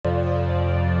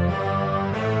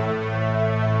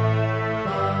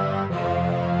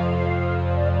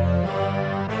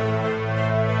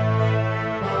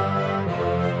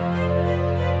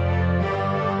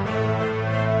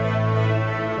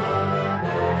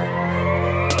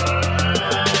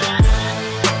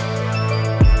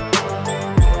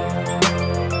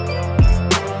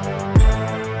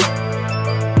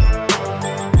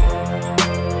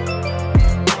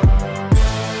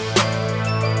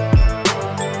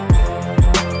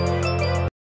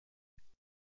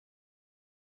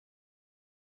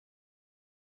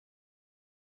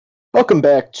Welcome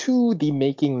back to the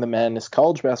Making the Madness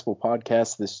College Basketball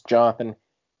Podcast. This is Jonathan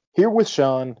here with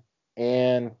Sean,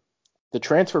 and the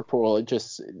transfer portal.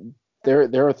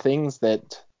 There are things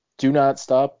that do not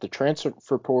stop. The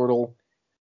transfer portal,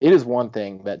 it is one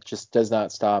thing that just does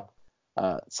not stop.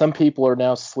 Some people are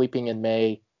now sleeping in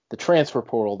May. The transfer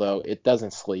portal, though, it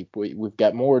doesn't sleep. We've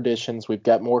got more additions, we've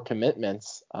got more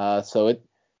commitments. So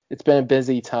it's been a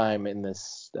busy time in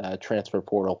this transfer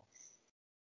portal.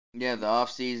 Yeah, the off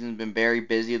season's been very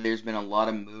busy. There's been a lot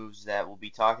of moves that we'll be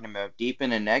talking about deep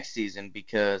into next season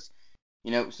because,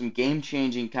 some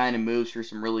game-changing kind of moves for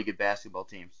some really good basketball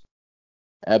teams.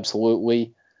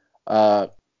 Absolutely. Uh,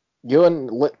 Ewan,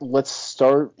 let's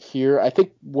start here. I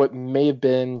think what may have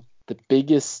been the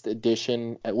biggest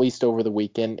addition, at least over the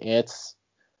weekend, it's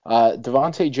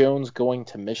Devontae Jones going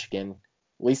to Michigan.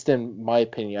 At least in my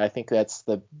opinion, I think that's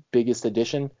the biggest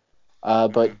addition.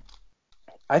 But hmm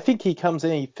I think he comes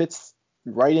in, he fits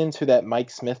right into that Mike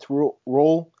Smith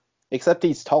role, except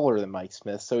he's taller than Mike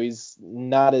Smith, so he's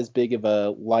not as big of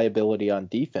a liability on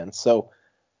defense. So,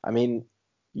 I mean,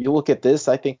 you look at this,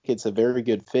 I think it's a very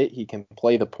good fit. He can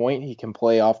play the point, he can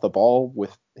play off the ball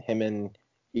with him and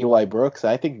Eli Brooks.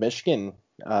 I think Michigan,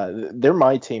 they're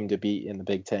my team to beat in the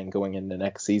Big Ten going into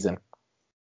next season.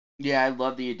 Yeah, I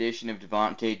love the addition of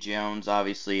Devontae Jones.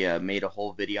 Obviously, made a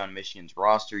whole video on Michigan's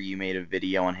roster. You made a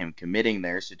video on him committing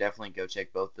there, so definitely go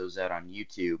check both those out on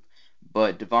YouTube.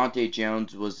 But Devontae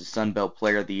Jones was the Sun Belt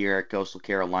Player of the Year at Coastal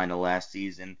Carolina last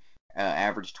season.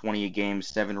 Averaged 20 a game,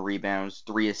 7 rebounds,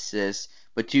 3 assists.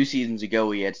 But 2 seasons ago,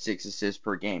 he had 6 assists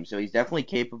per game. So he's definitely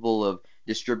capable of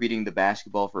distributing the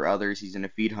basketball for others. He's going to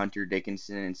feed Hunter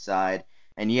Dickinson inside.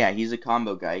 And yeah, he's a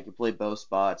combo guy. He can play both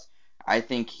spots. I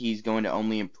think he's going to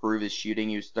only improve his shooting.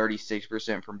 He was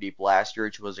 36% from deep last year,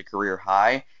 which was a career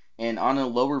high, and on a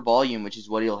lower volume, which is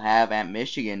what he'll have at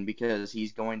Michigan because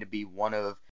he's going to be one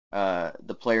of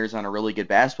the players on a really good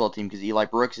basketball team because Eli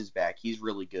Brooks is back. He's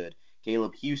really good.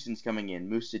 Caleb Houston's coming in.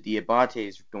 Musa Diabate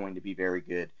is going to be very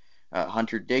good.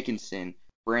 Hunter Dickinson,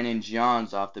 Brandon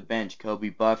Johns off the bench, Kobe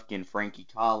Buffkin, Frankie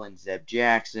Collins, Zeb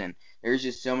Jackson. There's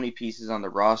just so many pieces on the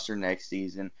roster next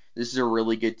season. This is a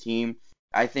really good team.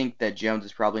 I think that Jones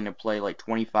is probably going to play like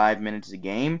 25 minutes a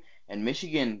game, and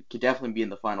Michigan could definitely be in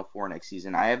the Final Four next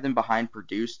season. I have them behind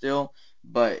Purdue still,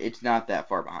 but it's not that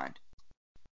far behind.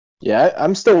 Yeah,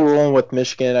 I'm still rolling with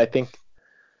Michigan. I think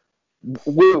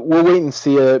we'll wait and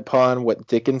see upon what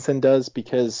Dickinson does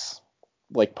because,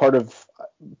 like, part of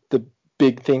the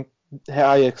big thing,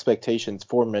 high expectations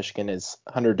for Michigan is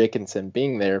Hunter Dickinson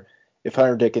being there. If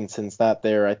Hunter Dickinson's not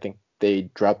there, I think they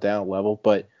drop down a level.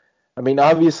 But I mean,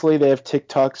 obviously they have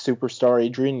TikTok superstar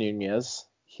Adrian Nunez.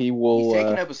 He He's will.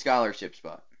 taking up a scholarship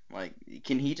spot. Like,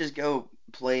 can he just go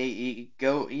play? He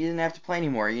doesn't have to play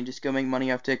anymore. He can just go make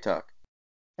money off TikTok.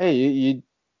 Hey,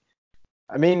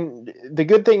 I mean, the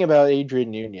good thing about Adrian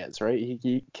Nunez, right?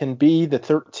 He can be the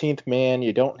 13th man.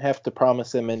 You don't have to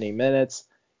promise him any minutes.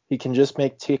 He can just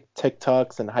make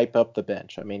TikToks and hype up the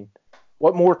bench. I mean,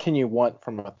 what more can you want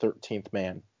from a 13th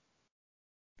man?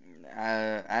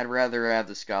 I'd rather have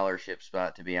the scholarship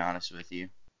spot, to be honest with you.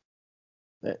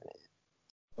 Uh,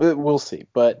 We'll see.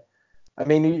 But, I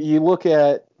mean, you look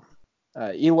at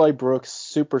Eli Brooks,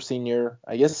 super senior.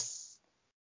 I guess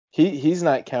he's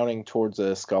not counting towards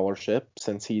a scholarship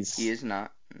since He he's. is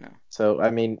not. No. So, I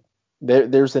mean,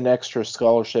 there's an extra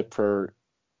scholarship for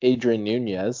Adrian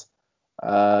Nunez.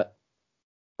 Uh,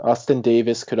 Austin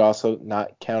Davis could also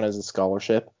not count as a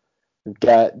scholarship. We've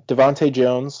got Devontae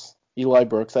Jones, Eli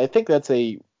Brooks. I think that's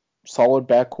a solid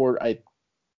backcourt.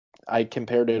 I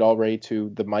compared it already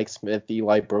to the Mike Smith,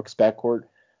 Eli Brooks backcourt.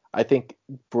 I think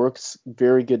Brooks,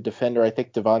 very good defender. I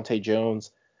think Devontae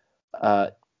Jones uh,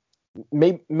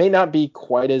 may not be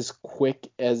quite as quick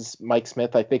as Mike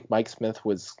Smith. I think Mike Smith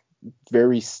was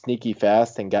very sneaky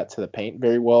fast and got to the paint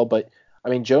very well. But I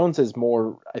mean, Jones is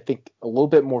more, I think, a little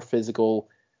bit more physical,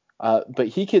 but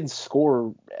he can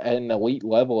score at an elite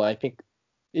level. I think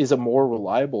is a more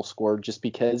reliable scorer just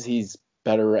because he's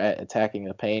better at attacking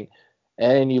the paint.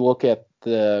 And you look at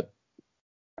the,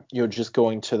 just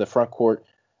going to the front court,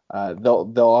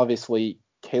 they'll obviously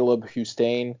Caleb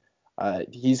Houstain.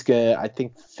 He's gonna, I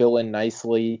think, fill in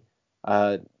nicely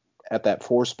uh, at that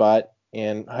four spot,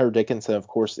 and Hunter Dickinson, of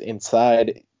course,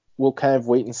 inside. We'll kind of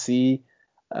wait and see.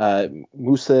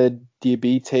 Musa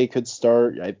Diabate could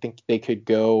start. I think they could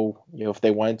go, if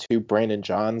they wanted to, Brandon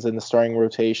Johns in the starting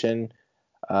rotation.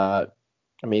 Uh,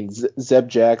 I mean, Zeb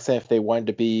Jackson, if they wanted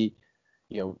to be,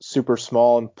 super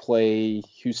small and play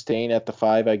Houston at the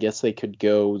five, I guess they could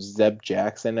go Zeb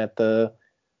Jackson at the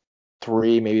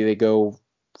three. Maybe they go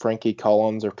Frankie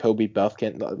Collins or Kobe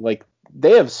Buffkin. Like,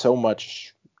 they have so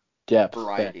much depth that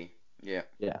Variety. Yeah.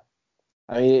 Yeah.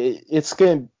 I mean, it's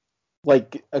going to,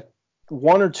 like,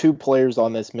 one or two players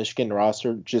on this Michigan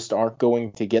roster just aren't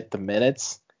going to get the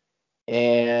minutes.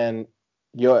 And,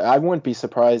 I wouldn't be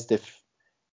surprised if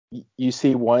you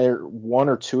see one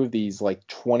or two of these, like,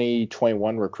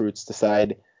 2021 recruits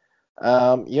decide,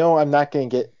 I'm not going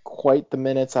to get quite the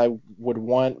minutes I would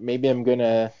want. Maybe I'm going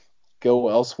to go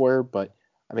elsewhere. But,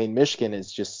 I mean, Michigan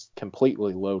is just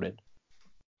completely loaded.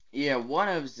 Yeah, one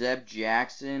of Zeb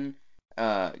Jackson,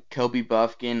 Kobe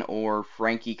Buffkin, or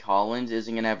Frankie Collins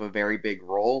isn't going to have a very big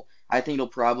role. I think it'll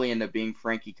probably end up being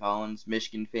Frankie Collins.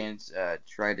 Michigan fans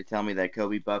try to tell me that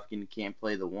Kobe Buffkin can't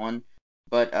play the one,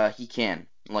 but he can.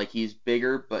 Like, he's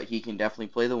bigger, but he can definitely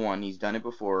play the one. He's done it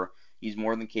before. He's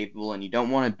more than capable, and you don't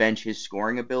want to bench his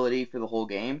scoring ability for the whole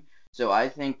game. So I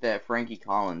think that Frankie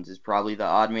Collins is probably the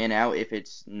odd man out. If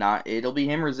it's not, it'll be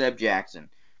him or Zeb Jackson.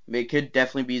 It could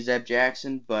definitely be Zeb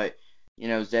Jackson, but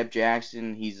Zeb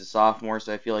Jackson, he's a sophomore,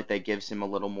 so I feel like that gives him a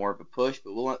little more of a push.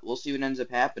 But we'll see what ends up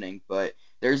happening. But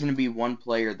there's going to be one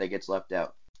player that gets left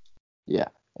out. Yeah.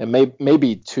 And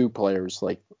maybe two players.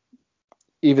 Like,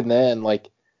 even then, like,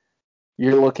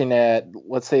 you're looking at,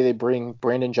 let's say they bring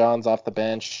Brandon Johns off the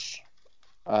bench.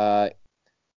 I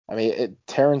mean,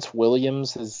 Terrence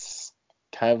Williams is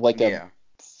kind of like a Yeah.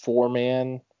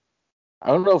 four-man. I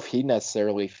don't know if he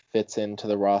necessarily fits into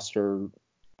the roster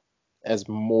as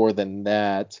more than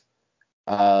that.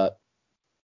 Uh,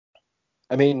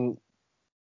 I mean,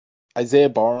 Isaiah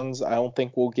Barnes, I don't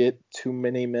think will get too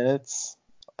many minutes.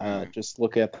 Mm. Just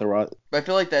look at the roster. But I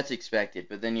feel like that's expected.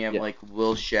 But then you have Yeah, like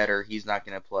Will Shetter, he's not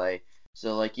going to play.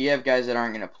 So like you have guys that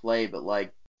aren't going to play, but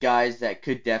like guys that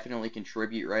could definitely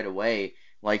contribute right away,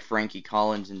 like Frankie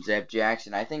Collins and Zeb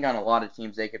Jackson. I think on a lot of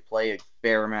teams they could play a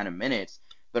fair amount of minutes,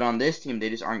 but on this team they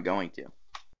just aren't going to.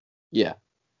 yeah,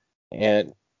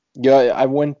 and I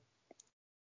wouldn't.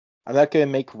 I'm not gonna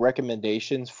make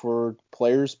recommendations for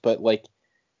players, but like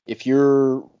if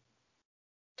you're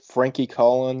Frankie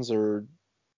Collins or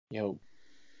you know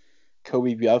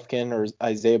Kobe Buffkin or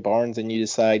Isaiah Barnes, and you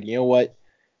decide, you know what,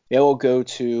 they'll go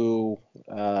to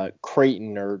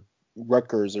Creighton or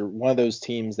Rutgers or one of those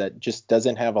teams that just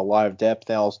doesn't have a lot of depth,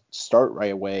 they'll start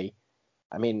right away.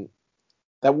 I mean,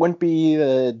 that wouldn't be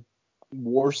the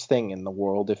worst thing in the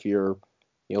world if you're,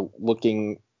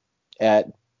 looking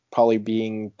at probably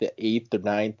being the eighth or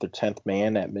ninth or 10th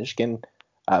man at Michigan.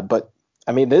 But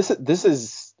I mean, this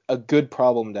is a good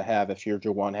problem to have if you're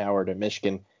Juwan Howard at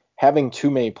Michigan. Having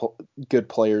too many good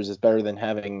players is better than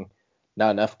having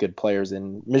not enough good players.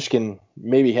 And Michigan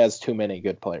maybe has too many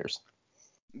good players.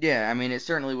 Yeah, I mean, it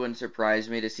certainly wouldn't surprise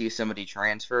me to see somebody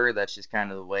transfer. That's just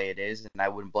kind of the way it is, and I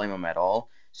wouldn't blame them at all.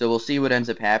 So we'll see what ends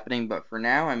up happening. But for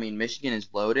now, I mean, Michigan is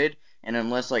loaded, and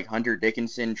unless like Hunter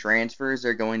Dickinson transfers,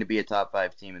 they're going to be a top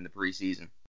five team in the preseason.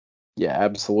 Yeah,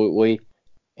 absolutely.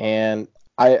 And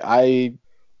I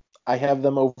I have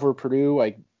them over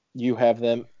Purdue. You have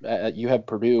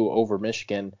Purdue over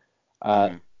Michigan. Uh,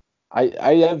 Hmm.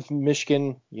 I have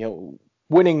Michigan,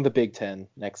 winning the Big Ten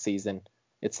next season.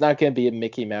 It's not going to be a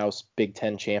Mickey Mouse Big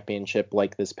Ten championship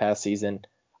like this past season.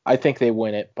 I think they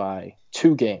win it by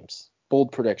 2 games.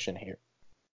 Bold prediction here.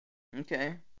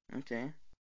 Okay, okay.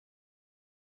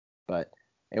 But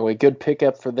anyway, good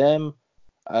pickup for them.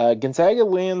 Gonzaga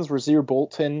lands Rasir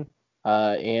Bolton,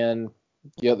 and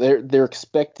they're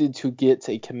expected to get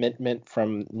a commitment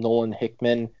from Nolan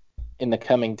Hickman in the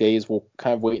coming days. We'll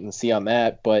kind of wait and see on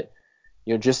that, but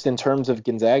just in terms of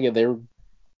Gonzaga, they're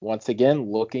once again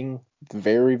looking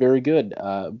very, very good.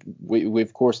 We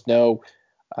of course know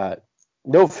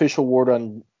no official word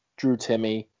on Drew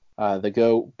Timme, the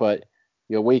GOAT, but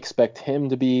we expect him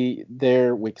to be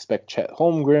there. We expect Chet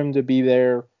Holmgren to be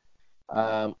there.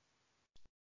 Um,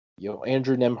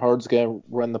 Andrew Nemhard's going to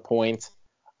run the point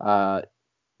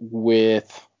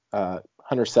with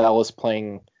Hunter Salas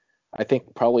playing, I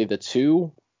think, probably the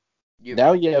two. Yep.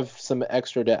 Now you have some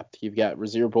extra depth. You've got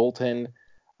Rasir Bolton,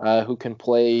 who can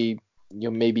play,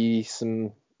 maybe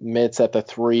some minutes at the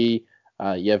three.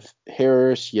 You have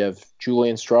Harris, you have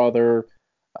Julian Strother,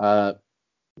 and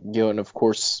of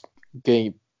course,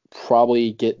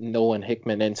 probably get Nolan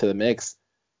Hickman into the mix.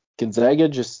 Gonzaga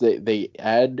just they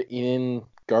add in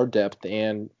guard depth,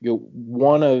 and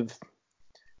one of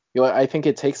I think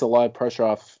it takes a lot of pressure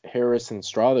off Harris and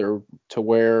Strother to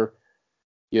where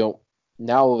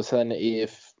now all of a sudden,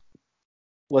 if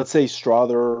let's say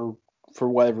Strother for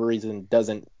whatever reason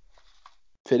doesn't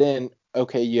fit in,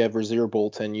 okay, you have Rasir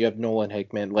Bolton, you have Nolan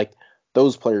Hickman, like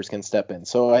those players can step in.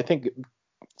 So I think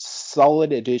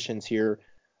solid additions here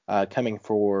coming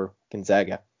for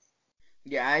Gonzaga.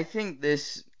 Yeah, I think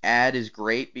this add is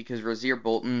great because Rasir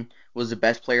Bolton was the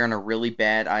best player on a really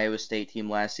bad Iowa State team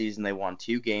last season. They won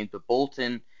 2 games, but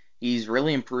Bolton, he's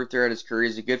really improved throughout his career.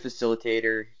 He's a good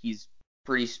facilitator. He's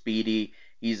pretty speedy.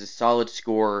 He's a solid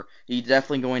scorer. He's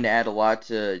definitely going to add a lot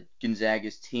to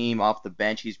Gonzaga's team off the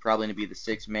bench. He's probably going to be the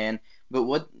sixth man. But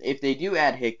what if they do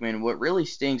add Hickman? What really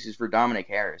stinks is for Dominic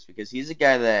Harris because he's a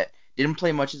guy that didn't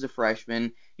play much as a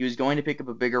freshman. He was going to pick up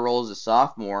a bigger role as a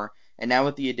sophomore, and now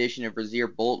with the addition of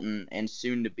Rasir Bolton and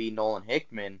soon to be Nolan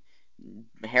Hickman,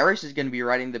 Harris is going to be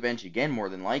riding the bench again more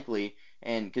than likely.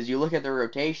 And because you look at the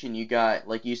rotation, you got,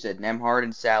 like you said, Nembhard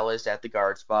and Salas at the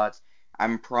guard spots.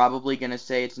 I'm probably going to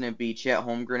say it's going to be Chet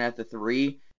Holmgren at the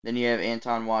 3. Then you have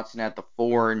Anton Watson at the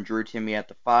 4 and Drew Timme at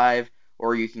the 5.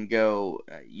 Or you can go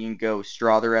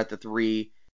Strother at the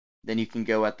 3. Then you can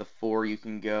go at the 4. You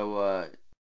can go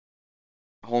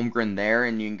Holmgren there,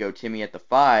 and you can go Timme at the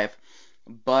 5.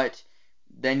 But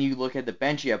then you look at the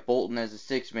bench. You have Bolton as a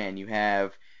 6-man. You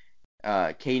have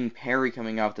Caden Perry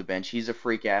coming off the bench. He's a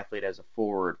freak athlete as a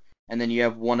forward. And then you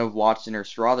have one of Watson or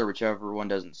Strother, whichever one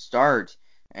doesn't start.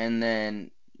 And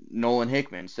then Nolan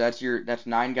Hickman. So that's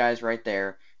 9 guys right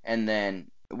there. And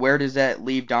then where does that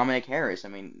leave Dominic Harris? I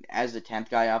mean, as the 10th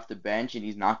guy off the bench, and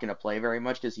he's not going to play very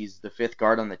much because he's the 5th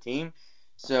guard on the team.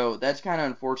 So that's kind of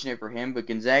unfortunate for him. But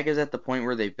Gonzaga's at the point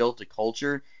where they've built a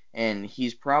culture, and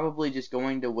he's probably just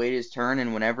going to wait his turn,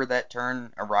 and whenever that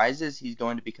turn arises, he's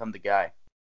going to become the guy.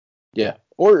 Yeah,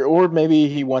 or maybe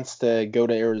he wants to go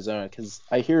to Arizona because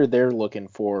I hear they're looking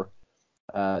for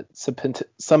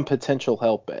some potential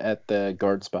help at the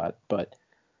guard spot. But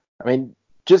I mean,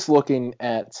 just looking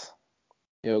at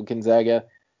Gonzaga,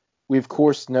 we of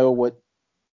course know what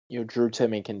Drew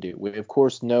Timme can do. We of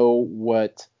course know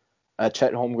what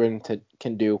Chet Holmgren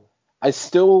can do. I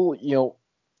still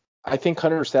I think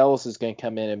Hunter Salas is going to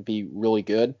come in and be really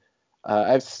good.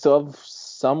 I still have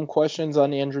some questions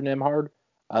on Andrew Nembhard,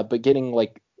 but getting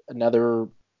like another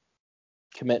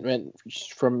commitment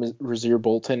from Rasir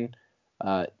Bolton.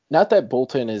 Not that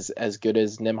Bolton is as good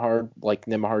as Nembhard. Like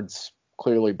Nembhard's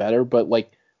clearly better, but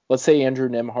like let's say Andrew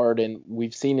Nembhard, and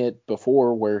we've seen it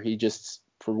before where he just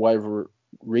for whatever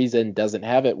reason doesn't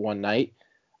have it one night.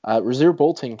 Rasir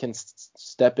Bolton can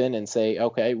step in and say,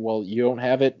 okay, well you don't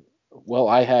have it. Well,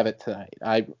 I have it tonight.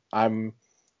 I'm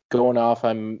going off.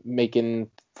 I'm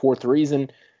making 4 threes,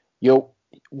 and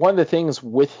one of the things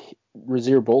with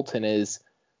Rasir Bolton is,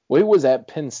 he was at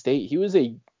Penn State. He was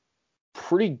a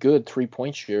pretty good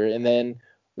 3-point shooter, and then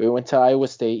we went to Iowa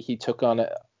State. He took on,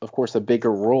 of course, a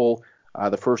bigger role.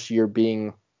 The first year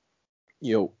being,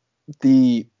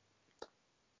 the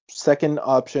second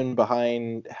option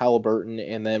behind Halliburton,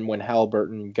 and then when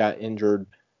Halliburton got injured,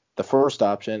 the first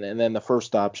option, and then the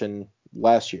first option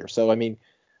last year. So I mean,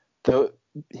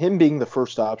 him being the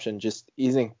first option just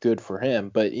isn't good for him.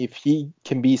 But if he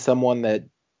can be someone that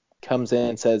comes in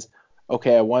and says,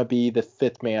 okay, I want to be the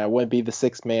 5th man, I want to be the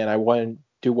 6th man, I want to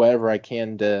do whatever I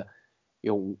can to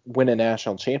win a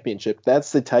national championship,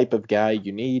 that's the type of guy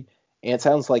you need. And it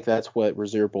sounds like that's what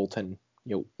Rasir Bolton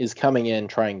is coming in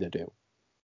trying to do.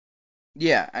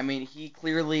 Yeah, I mean, he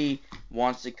clearly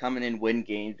wants to come in and win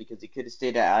games because he could have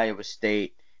stayed at Iowa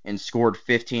State and scored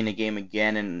 15 a game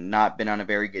again and not been on a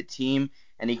very good team.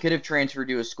 And he could have transferred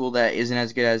to a school that isn't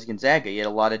as good as Gonzaga. He had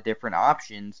a lot of different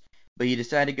options, but he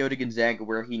decided to go to Gonzaga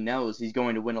where he knows he's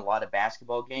going to win a lot of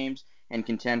basketball games and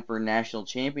contend for a national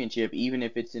championship, even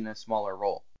if it's in a smaller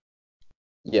role.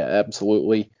 Yeah,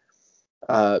 absolutely.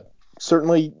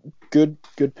 Certainly good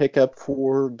pickup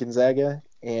for Gonzaga,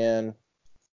 and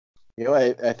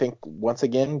I think once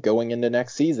again going into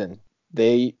next season,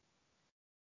 the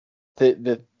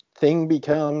thing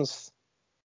becomes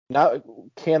not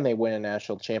can they win a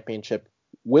national championship?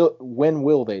 When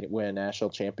will they win a national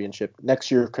championship?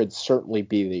 Next year could certainly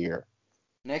be the year.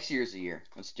 Next year's the year.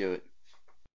 Let's do it.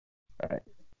 All right.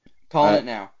 Calling it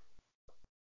now.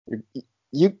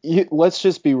 You let's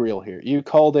just be real here. You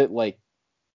called it like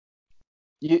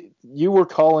you were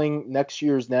calling next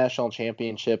year's national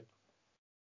championship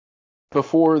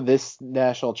before this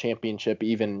national championship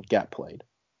even got played.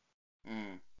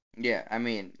 Yeah, I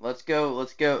mean, let's go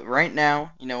right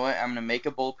now. You know what? I'm gonna make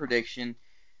a bold prediction.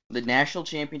 The national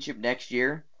championship next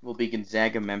year will be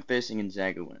Gonzaga-Memphis, and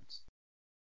Gonzaga wins.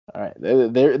 All right,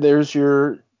 there's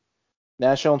your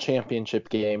national championship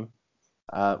game.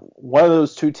 One of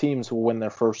those 2 teams will win their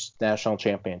first national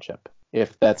championship,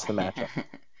 if that's the matchup.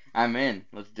 I'm in.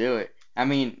 Let's do it. I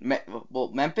mean,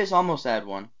 Memphis almost had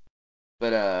one,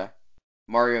 but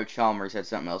Mario Chalmers had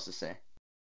something else to say.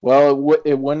 Well,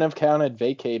 it wouldn't have counted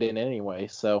vacated anyway,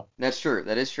 so. That's true.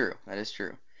 That is true.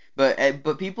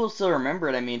 But people still remember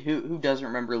it. I mean, who doesn't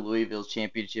remember Louisville's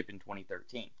championship in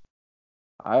 2013?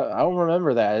 I don't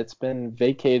remember that. It's been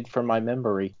vacated from my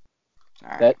memory. All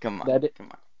right, That come on, that come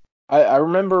on. I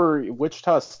remember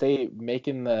Wichita State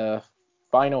making the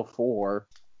Final Four,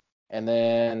 and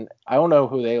then I don't know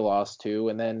who they lost to,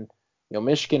 and then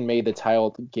Michigan made the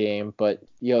title game, but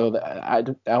I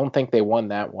don't think they won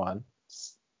that one.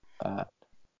 Uh,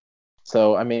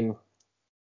 so I mean,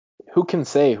 who can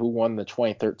say who won the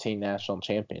 2013 national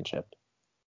championship?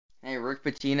 Hey, Rick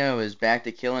Pitino is back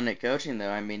to killing it coaching, though.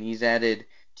 I mean, he's added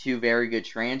two very good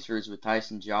transfers with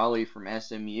Tyson Jolly from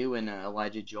SMU and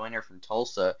Elijah Joyner from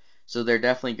Tulsa. So they're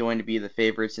definitely going to be the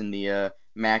favorites in the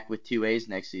MAC with two A's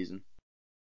next season.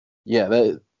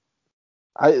 Yeah,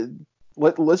 I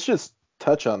let's just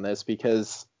touch on this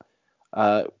because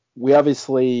we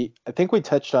obviously I think we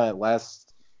touched on it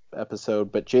last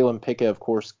episode, but Jalen Pickett, of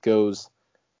course, goes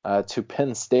to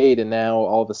Penn State, and now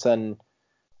all of a sudden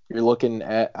you're looking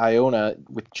at Iona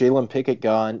with Jalen Pickett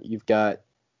gone. You've got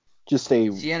just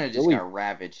a Siena just really got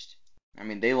ravaged. I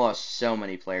mean, they lost so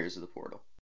many players to the portal.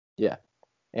 yeah,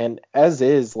 and as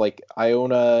is like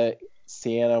Iona,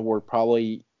 Siena were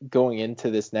probably going into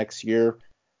this next year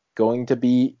going to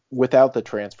be without the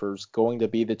transfers, going to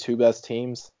be the two best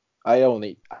teams. I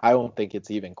don't think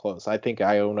it's even close. I think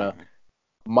Iona Mhm.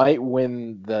 might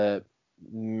win the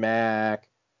MAC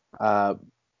uh,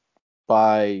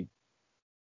 by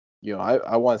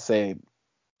I want to say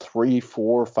 3,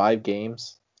 4, 5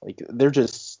 games. Like they're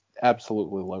just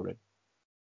absolutely loaded.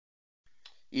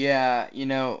 Yeah,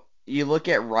 you look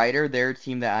at Ryder, their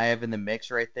team that I have in the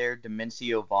mix right there.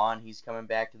 Demencio Vaughn, he's coming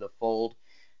back to the fold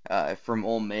from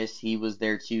Ole Miss. He was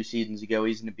there 2 seasons ago.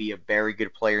 He's going to be a very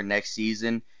good player next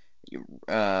season. You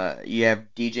have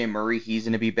DJ Murray. He's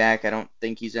going to be back. I don't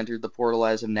think he's entered the portal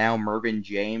as of now. Mervin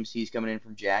James. He's coming in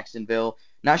from Jacksonville.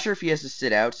 Not sure if he has to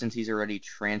sit out since he's already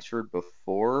transferred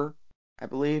before, I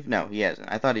believe. No, he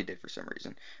hasn't. I thought he did for some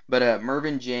reason. But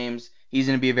Mervin James, he's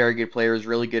going to be a very good player. He was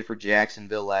really good for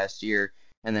Jacksonville last year.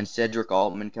 And then Cedric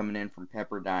Altman coming in from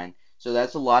Pepperdine. So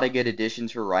that's a lot of good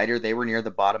additions for Ryder. They were near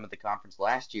the bottom of the conference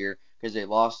last year because they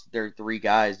lost their three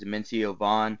guys, Demencio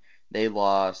Vaughn. They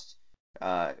lost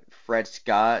Fred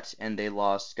Scott, and they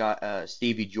lost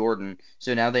Stevie Jordan.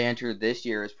 So now they enter this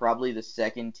year as probably the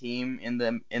second team in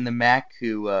the MAC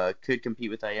who could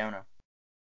compete with Iona.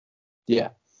 Yeah,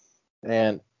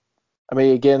 and I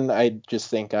mean again, I just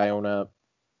think Iona.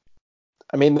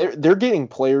 I mean they're getting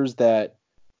players that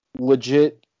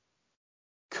legit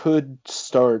could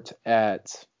start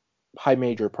at high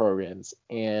major programs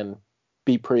and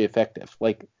be pretty effective.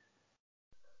 Like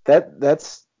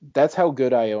that's how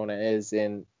good Iona is,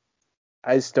 and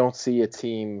I just don't see a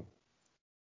team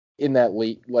in that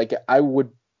league. Like I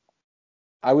would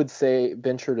say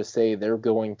venture to say they're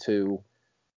going to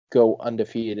go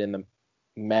undefeated in the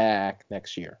MAC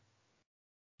next year.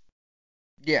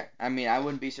 Yeah, I mean, I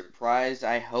wouldn't be surprised.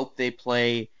 I hope they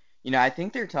play. I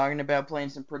think they're talking about playing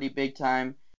some pretty big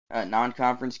time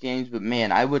non-conference games, but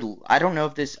man, I don't know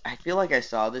if this, I feel like I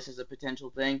saw this as a potential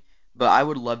thing, but I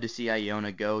would love to see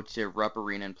Iona go to Rupp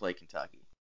Arena and play Kentucky.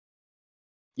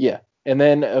 Yeah, and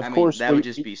then of I mean, course that would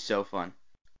just be so fun.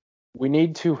 we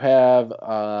need to have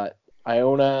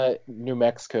Iona, New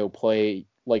Mexico play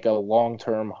like a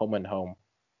long-term home and home.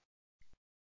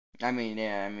 I mean,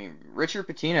 yeah, I mean, Richard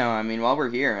Pitino, I mean, while we're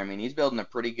here, I mean, he's building a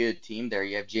pretty good team there.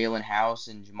 You have Jalen House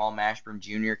and Jamal Mashburn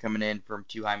Jr. coming in from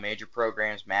two high major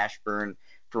programs. Mashburn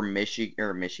from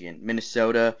Michigan,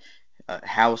 Minnesota,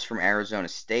 House from Arizona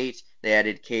State. They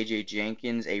added KJ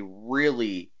Jenkins, a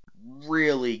really,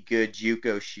 really good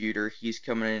JUCO shooter. He's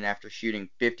coming in after shooting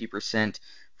 50%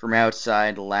 from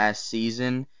outside last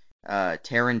season.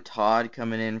 Taryn Todd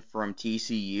coming in from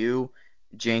TCU.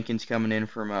 Jenkins coming in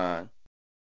from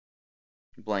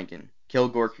blanking.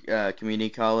 Kilgore Community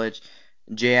College.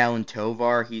 J. Allen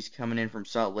Tovar, he's coming in from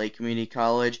Salt Lake Community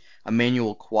College.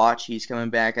 Emmanuel Quach, he's coming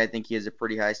back. I think he has a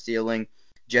pretty high ceiling.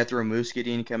 Jethro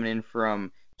Muscadine coming in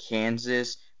from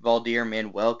Kansas. Valdir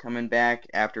Manuel coming back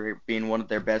after being one of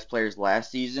their best players last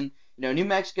season. New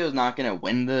Mexico is not going to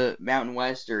win the Mountain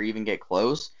West or even get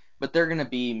close, but they're going to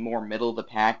be more middle of the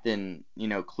pack than,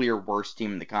 clear worst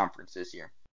team in the conference this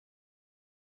year.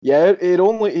 Yeah, it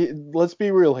only let's be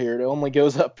real here. It only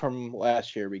goes up from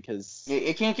last year because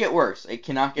It can't get worse. It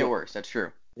cannot get yeah, worse. That's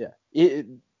true. yeah.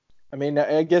 I mean,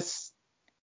 I guess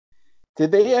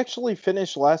did they actually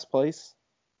finish last place?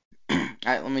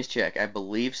 Let me check. I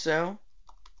believe so.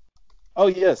 Oh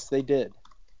yes, they did.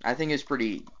 I think it's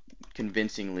pretty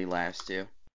convincingly last too.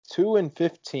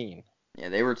 2-15. Yeah,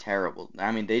 they were terrible.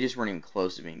 I mean, they just weren't even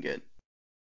close to being good.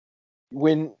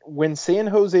 When San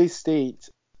Jose State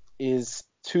is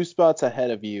 2 spots ahead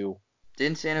of you,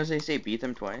 Didn't San Jose State beat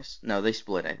them twice? No, they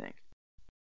split, I think.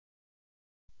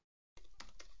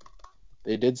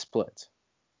 They did split.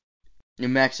 New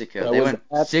Mexico. So They was went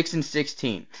that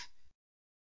 6-16.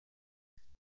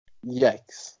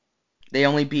 yikes?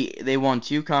 They won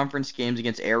 2 conference games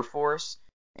against Air Force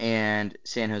and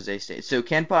San Jose State. So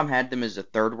KenPom had them as the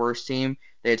third worst team.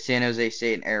 They had San Jose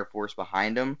State and Air Force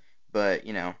behind them, but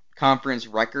conference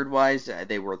record-wise,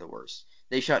 they were the worst.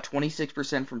 They shot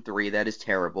 26% from 3, that is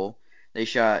terrible. They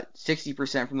shot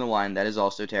 60% from the line, that is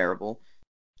also terrible.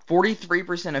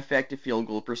 43% effective field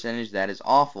goal percentage, that is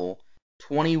awful.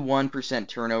 21%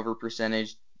 turnover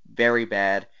percentage, very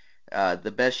bad.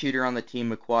 The best shooter on the team,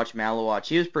 Makwach Malawach,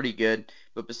 he was pretty good,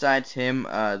 but besides him,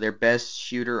 their best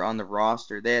shooter on the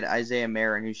roster, they had Isaiah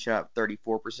Marin, who shot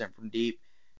 34% from deep.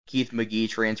 Keith McGee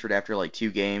transferred after like 2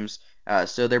 games.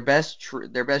 So their best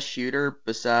shooter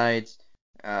besides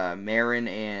Marin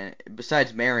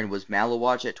was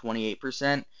Malawach at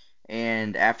 28%,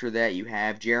 and after that you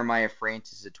have Jeremiah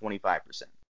Francis at 25%.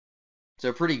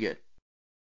 So pretty good.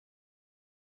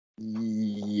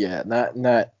 Yeah,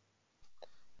 not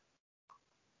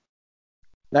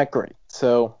great.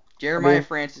 So Jeremiah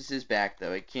Francis is back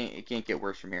though. It can't get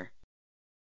worse from here.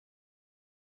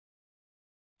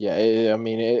 Yeah,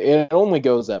 it only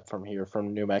goes up from here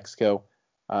from New Mexico,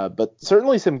 but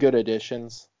certainly some good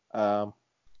additions. I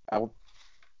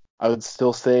would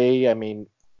still say,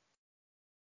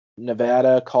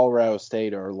 Nevada, Colorado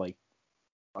State are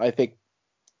I think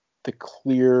the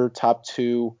clear top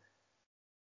 2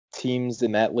 teams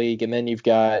in that league, and then you've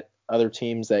got other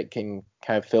teams that can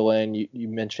kind of fill in. You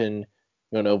mentioned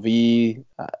UNLV,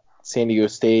 San Diego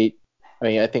State.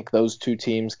 I think those 2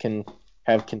 teams can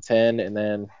have contend, and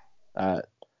then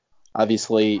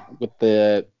obviously with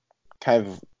the kind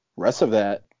of rest of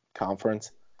that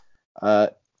conference, I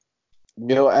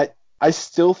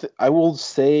still I will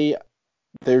say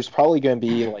there's probably going to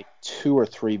be like 2 or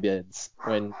 3 bids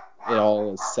when it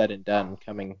all is said and done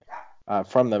coming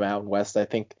from the Mountain West. I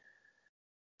think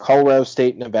Colorado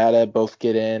State, Nevada both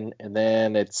get in, and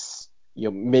then it's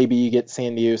maybe you get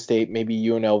San Diego State, maybe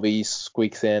UNLV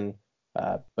squeaks in,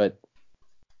 but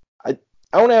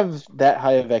I don't have that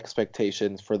high of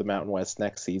expectations for the Mountain West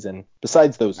next season.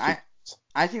 Besides those 2.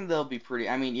 I think they'll be pretty.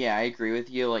 Yeah, I agree with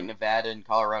you. Like Nevada and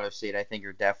Colorado State, I think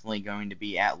are definitely going to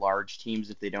be at-large teams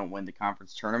if they don't win the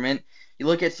conference tournament. You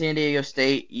look at San Diego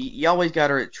State, you always got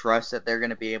to trust that they're going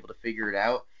to be able to figure it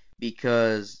out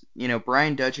because,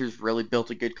 Brian Dutcher's really built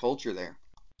a good culture there.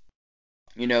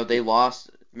 They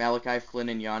lost Malachi Flynn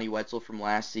and Yanni Wetzel from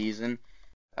last season,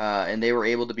 and they were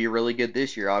able to be really good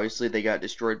this year. Obviously, they got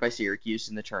destroyed by Syracuse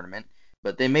in the tournament.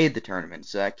 But they made the tournament,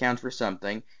 so that counts for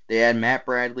something. They had Matt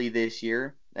Bradley this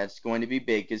year. That's going to be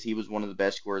big because he was one of the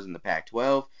best scorers in the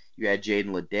Pac-12. You had Jaden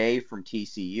Leday from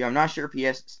TCU. I'm not sure if he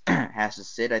has to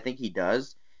sit. I think he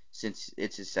does since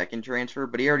it's his second transfer,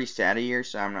 but he already sat a year,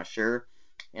 so I'm not sure.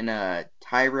 And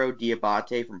Tyro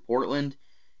Diabate from Portland.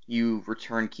 You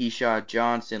return Keyshawn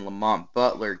Johnson, Lamont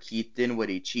Butler, Keith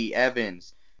Dinwiddie, Chi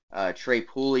Evans. Trey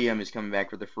Pulliam is coming back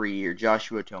for the free year.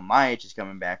 Joshua Tomaic is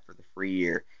coming back for the free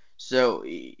year. So,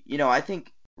 I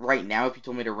think right now, if you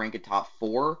told me to rank a top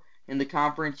 4 in the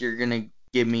conference, you're going to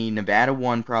give me Nevada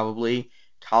 1 probably,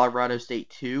 Colorado State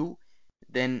 2,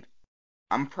 then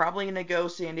I'm probably going to go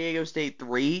San Diego State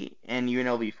 3, and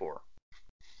UNLV 4.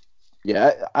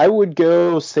 Yeah, I would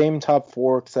go same top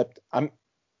 4, except I'm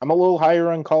a little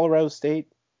higher on Colorado State,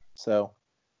 so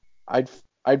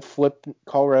I'd flip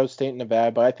Colorado State and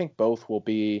Nevada, but I think both will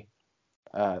be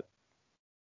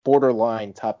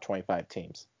borderline top 25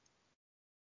 teams.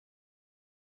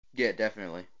 Yeah,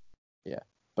 definitely. Yeah,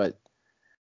 but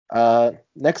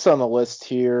next on the list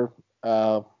here,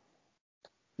 Mr.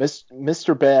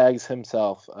 Bags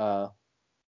himself,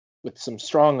 with some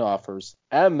strong offers.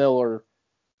 Adam Miller,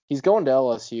 he's going to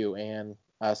LSU, and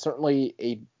certainly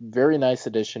a very nice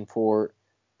addition for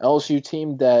LSU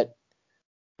team that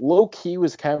low-key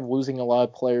was kind of losing a lot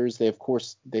of players. They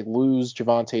lose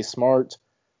Javonte Smart,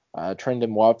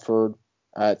 Trendon Watford.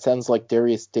 It sounds like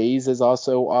Darius Days is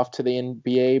also off to the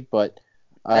NBA, but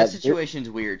that situation's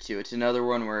weird too. It's another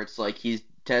one where it's like he's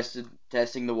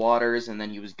testing the waters, and then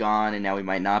he was gone, and now he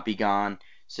might not be gone.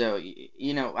 So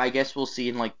I guess we'll see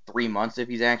in like 3 months if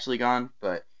he's actually gone,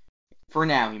 but for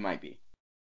now he might be.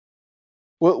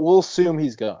 We'll assume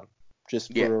he's gone,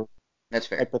 just for that's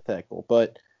fair. Hypothetical.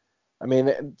 But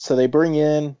so they bring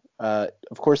in,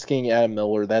 of course, getting Adam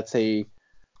Miller. That's a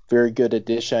very good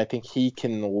addition. I think he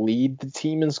can lead the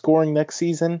team in scoring next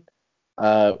season,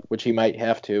 which he might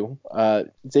have to.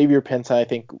 Xavier Penta, I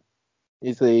think,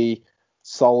 is a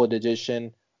solid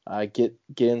addition. Get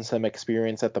in some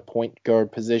experience at the point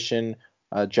guard position.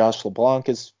 Josh LeBlanc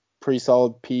is a pretty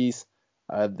solid piece.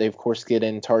 They, of course, get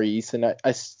in Tari Eason.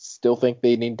 I still think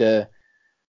they need to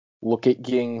look at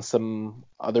getting some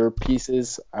other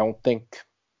pieces. I don't think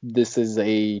this is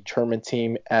a tournament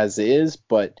team as is,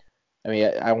 but I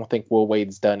mean, I don't think Will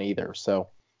Wade's done either. So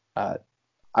uh,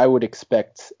 I would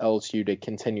expect LSU to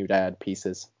continue to add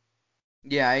pieces.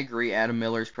 Yeah, I agree. Adam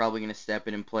Miller's probably going to step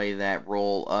in and play that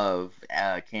role of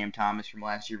Cam Thomas from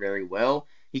last year very well.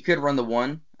 He could run the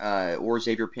one, or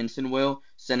Xavier Pinson will.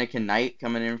 Seneca Knight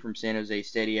coming in from San Jose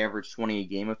State, he averaged 20 a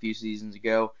game a few seasons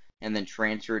ago, and then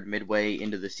transferred midway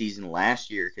into the season last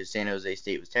year because San Jose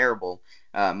State was terrible.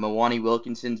 Mawani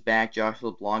Wilkinson's back, Josh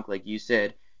LeBlanc, like you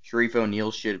said. Sharif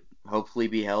O'Neal should hopefully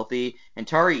be healthy. And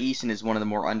Tari Eason is one of the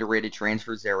more underrated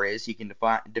transfers there is. He can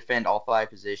defend all five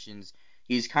positions.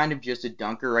 He's kind of just a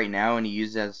dunker right now, and he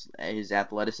uses his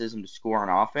athleticism to score on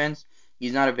offense.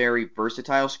 He's not a very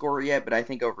versatile scorer yet, but I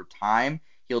think over time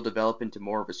he'll develop into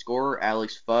more of a scorer.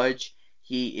 Alex Fudge,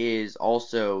 he is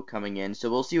also coming in, so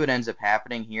we'll see what ends up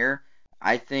happening here.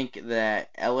 I think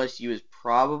that LSU is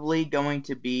probably going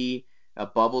to be a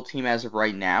bubble team as of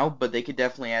right now, but they could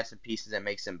definitely add some pieces that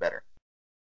makes them better.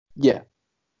 Yeah,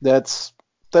 that's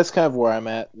kind of where I'm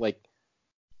at. Like,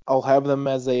 I'll have them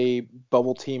as a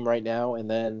bubble team right now, and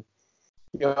then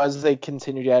as they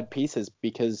continue to add pieces,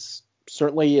 because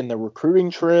certainly in the recruiting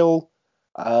trail,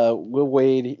 Will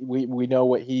Wade, we know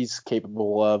what he's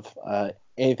capable of.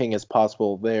 Anything is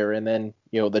possible there, and then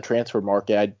the transfer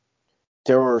market,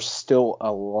 there are still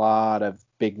a lot of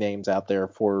big names out there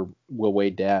for Will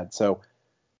Wade to add. So,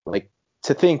 like,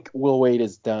 to think Will Wade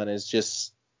is done is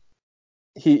just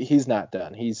he's not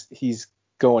done. He's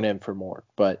going in for more,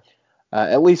 but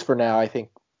at least for now, I think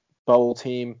bubble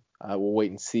team. We'll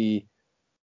wait and see.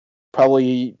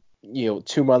 Probably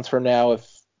 2 months from now,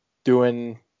 if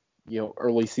doing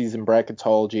early season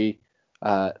bracketology,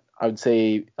 I would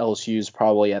say LSU is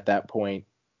probably at that point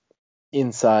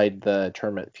inside the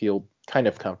tournament field kind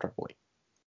of comfortably.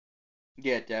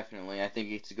 Yeah, definitely. I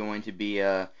think it's going to be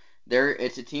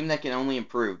it's a team that can only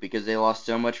improve because they lost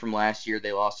so much from last year.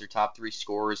 They lost their top three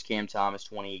scorers, Cam Thomas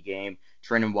 20 a game,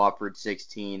 Trendon Watford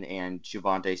 16, and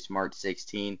Javonte Smart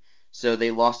 16. So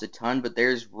they lost a ton, but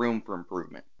there's room for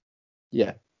improvement.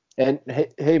 Yeah. And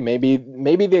hey, maybe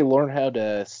they learn how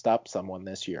to stop someone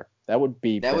this year. That would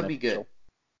be That would be good. beneficial.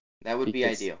 That would be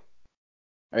Because ideal.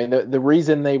 I mean, the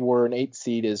reason they were an 8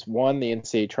 seed is, one, the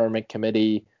NCAA tournament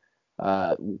committee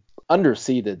uh,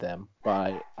 underseeded them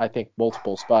by, I think,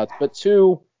 multiple spots, but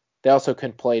two, they also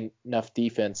couldn't play enough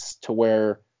defense to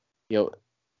where, you know,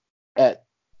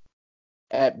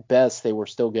 at best they were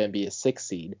still going to be a 6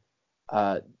 seed.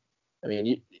 I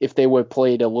mean, if they would have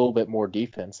played a little bit more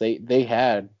defense, they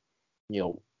had, you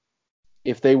know,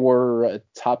 if they were a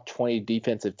top 20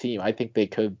 defensive team, I think they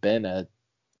could have been a,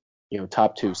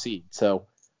 top 2 seed. So,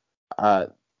 uh,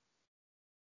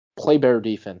 play better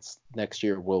defense next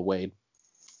year, Will Wade.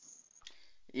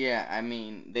 Yeah, I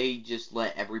mean, they just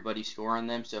let everybody score on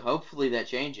them, so hopefully that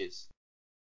changes.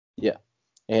 Yeah.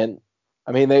 And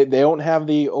I mean, they don't have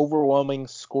the overwhelming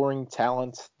scoring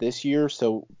talent this year,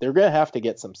 so they're going to have to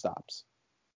get some stops.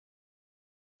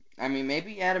 I mean,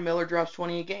 maybe Adam Miller drops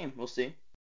 20 a game. We'll see.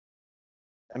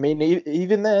 I mean,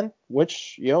 even then,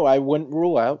 which, I wouldn't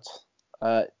rule out,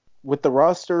 uh, with the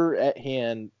roster at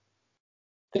hand,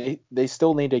 they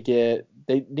still need to get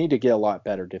a lot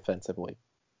better defensively,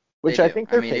 They which I do. think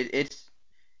I they're mean, capable.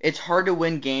 it's hard to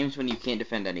win games when you can't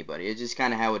defend anybody. It's just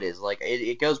kind of how it is. Like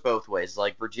it goes both ways.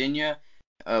 Like Virginia,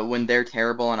 when they're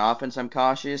terrible on offense, I'm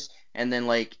cautious, and then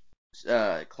like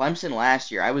Clemson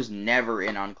last year, I was never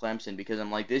in on Clemson because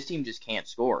I'm like this team just can't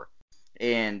score,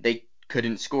 and they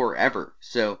couldn't score ever.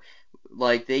 So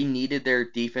like they needed their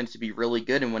defense to be really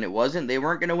good, and when it wasn't, they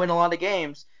weren't going to win a lot of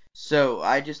games. So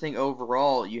I just think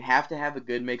overall, you have to have a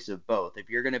good mix of both. If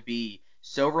you're going to be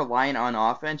so reliant on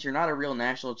offense, you're not a real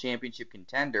national championship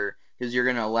contender because you're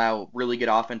going to allow really good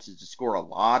offenses to score a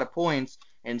lot of points.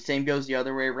 And same goes the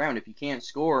other way around. If you can't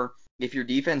score, if your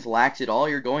defense lacks it all,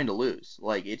 you're going to lose.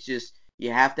 Like it's just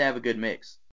you have to have a good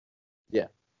mix. Yeah.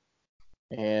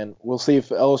 And we'll see if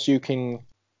LSU can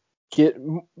get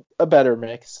a better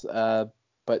mix.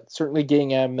 But certainly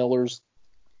getting Adam Miller's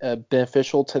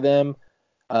beneficial to them.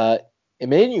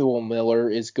 Emmanuel Miller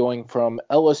is going from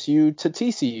LSU to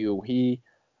TCU. He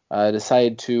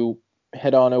decided to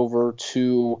head on over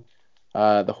to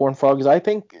the Horned Frogs. I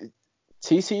think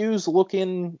TCU's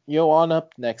looking, on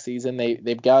up next season.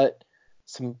 They've got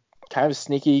some kind of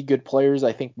sneaky good players.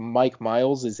 I think Mike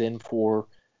Miles is in for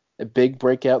a big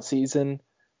breakout season.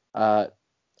 I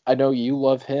know you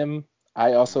love him.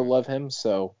 I also Mm-hmm. love him.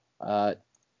 So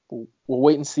we'll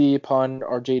wait and see upon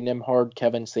RJ Nimhard,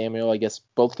 Kevin Samuel. I guess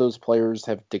both those players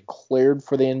have declared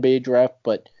for the NBA draft,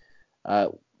 but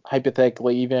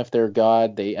hypothetically, even if they're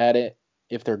God, they add it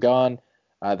if they're gone.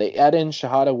 They add in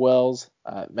Shahada Wells,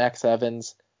 Max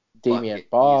Evans, Damian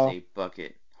Bucket. He is Baugh, a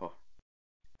bucket. Oh.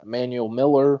 Emmanuel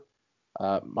Miller,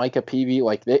 Micah Peavy.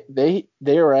 Like they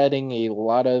are adding a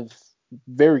lot of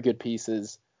very good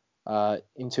pieces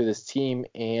into this team,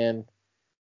 and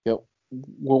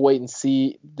we'll wait and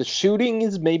see. The shooting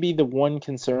is maybe the one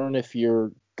concern if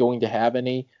you're going to have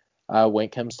any when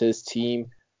it comes to this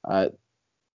team.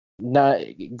 Not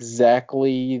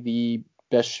exactly the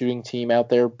best shooting team out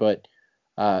there, but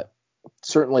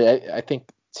certainly I think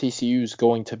TCU is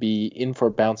going to be in for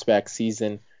a bounce back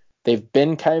season. They've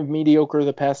been kind of mediocre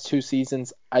the past 2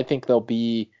 seasons. I think they'll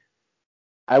be.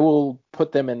 I will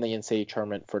put them in the NCAA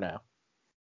tournament for now.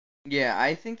 Yeah,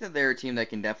 I think that they're a team that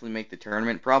can definitely make the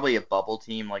tournament. Probably a bubble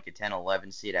team, like a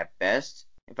 10-11 seed at best,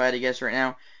 if I had to guess right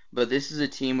now. But this is a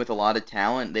team with a lot of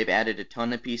talent. They've added a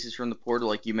ton of pieces from the portal,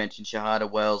 like you mentioned,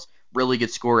 Shahada Wells, really good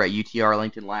scorer at UT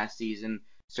Arlington last season.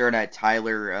 Started at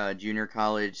Tyler Junior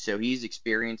College, so he's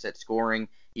experienced at scoring.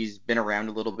 He's been around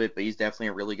a little bit, but he's definitely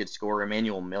a really good scorer.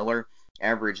 Emmanuel Miller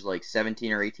averaged like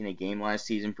 17 or 18 a game last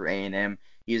season for A&M.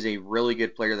 He is a really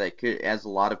good player that has a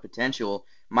lot of potential.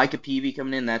 Micah Peavy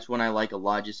coming in, that's one I like a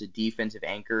lot. Just a defensive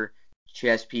anchor,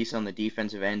 chess piece on the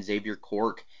defensive end. Xavier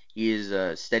Cork, he is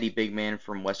a steady big man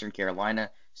from Western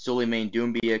Carolina. Suleiman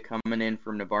Doumbia coming in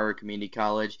from Navarro Community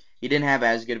College. He didn't have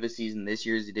as good of a season this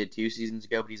year as he did 2 seasons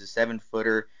ago, but he's a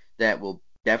 7-footer that will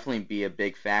definitely be a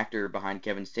big factor behind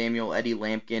Kevin Samuel. Eddie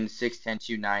Lampkin, 6'10",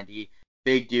 290.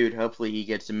 Big dude. Hopefully he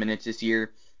gets some minutes this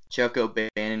year. Chuck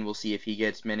O'Bannon, we'll see if he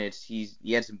gets minutes. He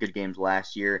had some good games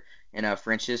last year. And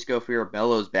Francisco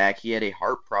Firabello's back. He had a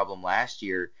heart problem last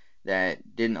year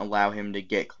that didn't allow him to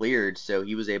get cleared, so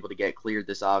he was able to get cleared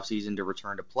this offseason to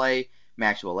return to play.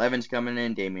 Maxwell Evans coming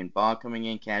in, Damian Baugh coming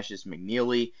in, Cassius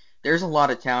McNeely. There's a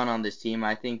lot of talent on this team.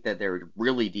 I think that they're a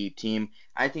really deep team.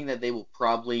 I think that they will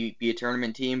probably be a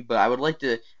tournament team, but I'd like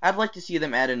to see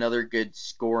them add another good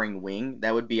scoring wing.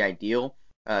 That would be ideal.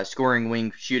 Scoring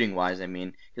wing, shooting wise, I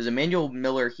mean, because Emmanuel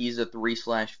Miller, he's a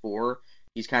 3/4.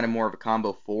 He's kind of more of a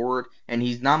combo forward, and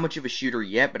he's not much of a shooter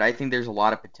yet, but I think there's a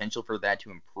lot of potential for that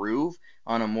to improve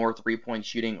on a more three-point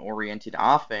shooting oriented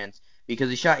offense because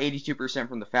he shot 82%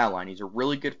 from the foul line. He's a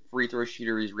really good free throw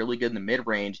shooter. He's really good in the mid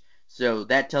range, so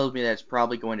that tells me that it's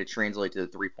probably going to translate to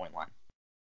the 3-point line.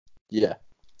 Yeah,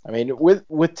 I mean with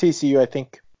TCU, I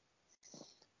think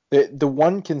the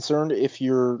one concern if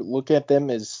you're looking at them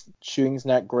is shooting's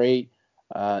not great.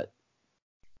 I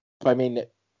mean,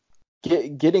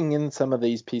 getting in some of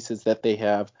these pieces that they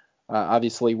have,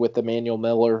 obviously with Emmanuel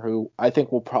Miller, who I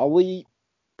think will probably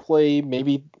play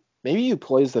maybe he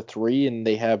plays the 3 and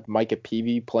they have Micah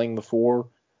Peavy playing the 4.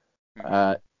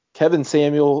 Kevin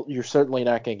Samuel, you're certainly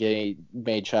not going to get any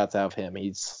made shots out of him.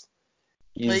 He's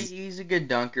a good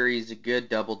dunker. He's a good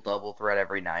double threat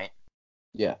every night.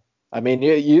 Yeah, I mean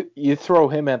you throw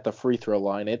him at the free throw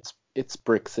line, it's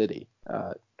Brick City.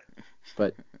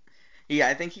 But yeah,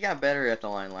 I think he got better at the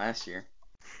line last year.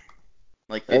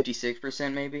 Like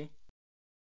 56% maybe.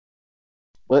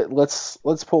 Let's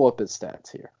pull up his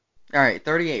stats here. All right,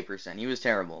 38%. He was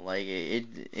terrible. Like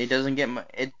it doesn't get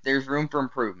there's room for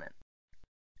improvement.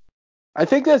 I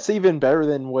think that's even better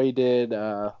than what he did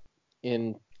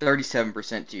in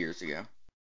 37% 2 years ago.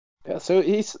 Yeah, so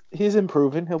he's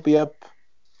improving. He'll be up.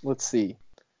 Let's see.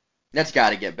 That's got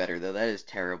to get better though. That is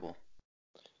terrible.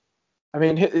 I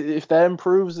mean, if that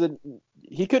improves, then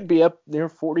he could be up near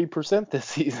 40% this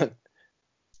season.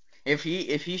 If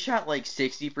he shot like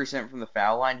 60% from the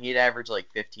foul line, he'd average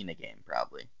like 15 a game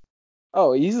probably.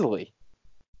 Oh, easily.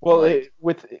 Well,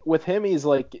 with him, he's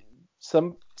like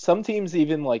some teams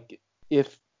even like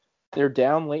if they're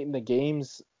down late in the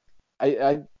games.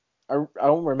 I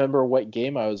don't remember what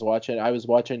game I was watching. I was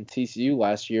watching TCU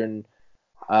last year, and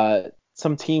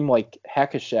some team like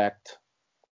hack-a-shacked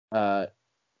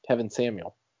Kevin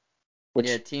Samuel.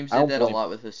 Yeah, teams did that a lot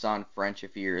with Hassan French a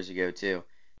few years ago too,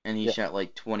 and he shot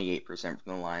like 28% from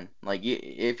the line. Like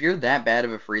if you're that bad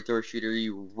of a free throw shooter,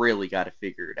 you really got to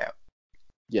figure it out.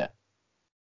 Yeah.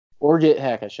 Or get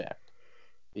hack-a-shacked,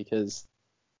 because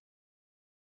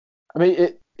I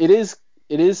mean it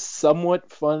is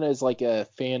somewhat fun as like a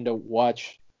fan to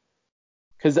watch,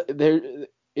 because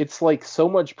it's like so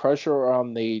much pressure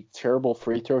on the terrible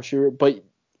free throw shooter, but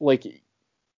like,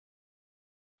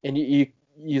 and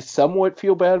you somewhat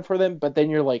feel bad for them, but then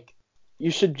you're like, you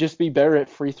should just be better at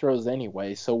free throws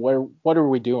anyway. So what are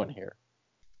we doing here?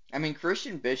 I mean,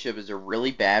 Christian Bishop is a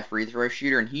really bad free throw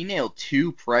shooter, and he nailed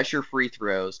 2 pressure free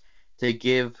throws to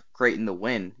give Creighton the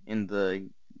win in the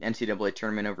NCAA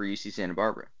tournament over UC Santa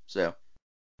Barbara. So.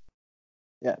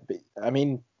 Yeah, I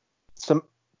mean,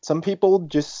 some people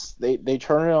just they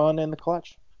turn it on in the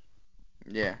clutch.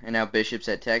 Yeah, and now Bishop's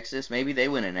at Texas. Maybe they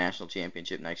win a national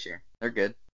championship next year. They're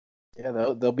good. Yeah,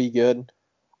 they'll be good.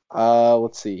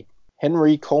 Let's see.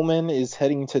 Henry Coleman is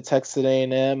heading to Texas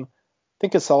A&M. I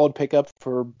think a solid pickup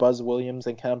for Buzz Williams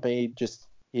and company. Just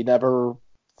he never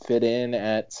fit in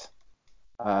at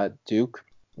Duke.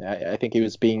 I think he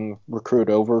was being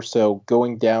recruited over. So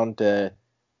going down to,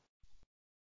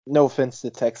 no offense to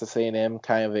Texas A&M,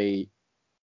 kind of a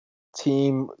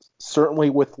team certainly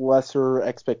with lesser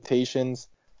expectations.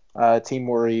 Team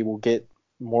where he will get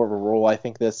more of a role. I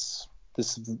think this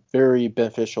is very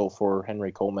beneficial for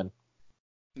Henry Coleman.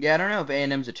 Yeah, I don't know if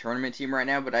A&M's a tournament team right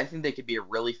now, but I think they could be a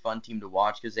really fun team to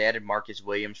watch because they added Marcus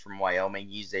Williams from Wyoming.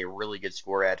 He's a really good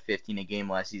scorer, at 15 a game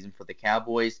last season for the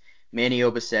Cowboys. Manny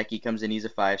Obaseki comes in. He's a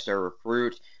five-star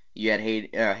recruit. You had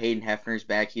Hayden Hefner's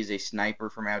back. He's a sniper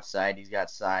from outside. He's got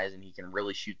size, and he can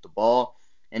really shoot the ball.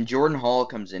 And Jordan Hall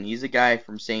comes in. He's a guy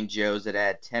from St. Joe's that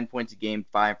had 10 points a game,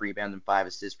 5 rebounds, and 5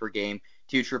 assists per game,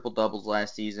 2 triple doubles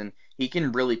last season. He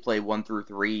can really play 1 through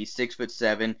 3. He's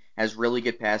 6'7", has really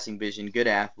good passing vision, good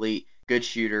athlete, good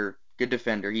shooter, good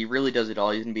defender. He really does it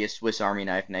all. He's gonna be a Swiss Army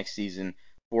knife next season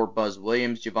for Buzz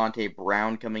Williams. Javonte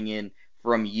Brown coming in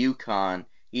from UConn.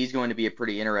 He's going to be a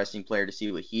pretty interesting player to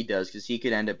see what he does because he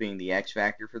could end up being the X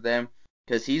factor for them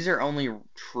because he's their only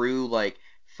true like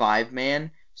 5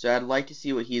 man. So I'd like to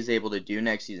see what he's able to do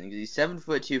next season because he's 7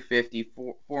 foot 250,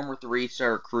 former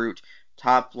 3-star recruit,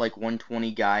 top like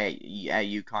 120 guy at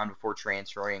UConn before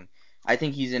transferring. I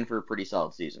think he's in for a pretty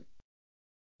solid season.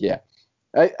 Yeah,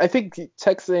 I think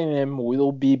Texas A&M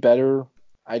will be better.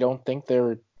 I don't think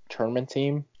they're a tournament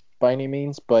team by any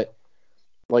means, but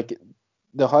like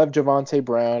they'll have Javonte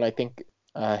Brown. I think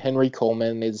Henry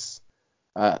Coleman is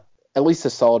at least a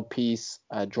solid piece.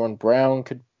 Jordan Brown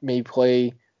could maybe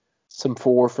play some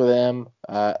four for them.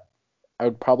 I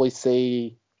would probably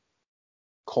say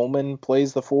Coleman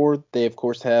plays the four. They of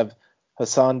course have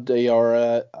Hassan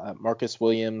Diarra, Marcus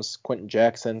Williams, Quentin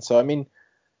Jackson. So I mean,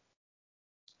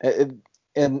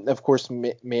 and of course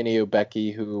Manny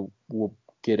Obeki, who will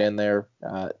get in there.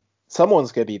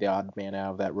 Someone's gonna be the odd man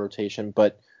out of that rotation,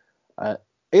 but I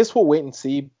guess we'll wait and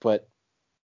see. But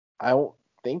I don't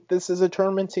think this is a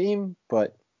tournament team.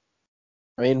 But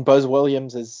I mean, Buzz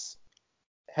Williams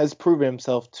has proven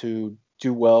himself to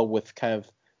do well with kind of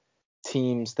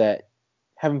teams that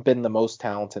haven't been the most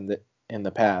talented in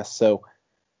the past. So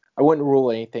I wouldn't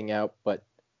rule anything out, but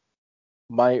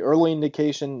my early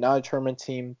indication, not a tournament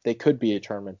team. They could be a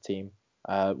tournament team.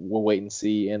 We'll wait and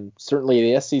see. And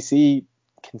certainly the SEC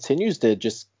continues to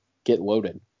just get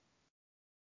loaded.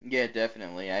 Yeah,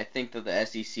 definitely. I think that the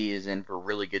SEC is in for a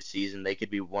really good season. They could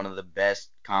be one of the best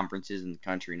conferences in the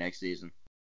country next season.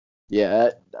 Yeah,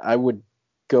 I would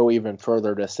go even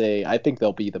further to say I think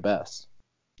they'll be the best.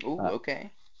 Ooh, Uh,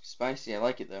 okay. Spicy. I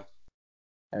like it though.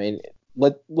 I mean,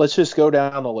 let's just go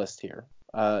down the list here.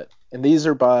 And these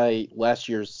are by last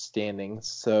year's standings,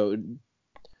 so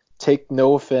take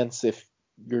no offense if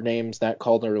your name's not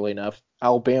called early enough.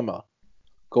 Alabama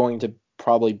going to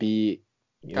probably be,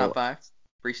 Top 5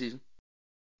 preseason.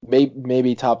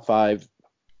 maybe top five.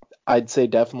 I'd say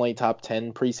definitely top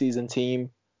 10 preseason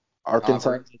team. Arkansas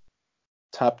Auburn.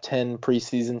 top 10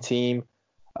 preseason team.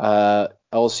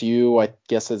 LSU, I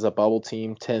guess, is a bubble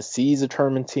team. Tennessee's a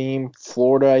tournament team.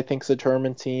 Florida, I think, is a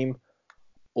tournament team.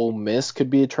 Ole Miss could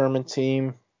be a tournament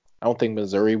team. I don't think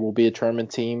Missouri will be a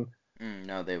tournament team.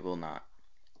 No, they will not.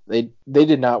 They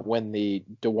did not win the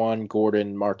DeJuan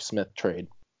Gordon Mark Smith trade.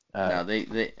 No,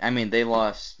 I mean, they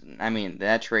lost. I mean,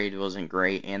 that trade wasn't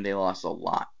great, and they lost a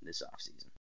lot this offseason.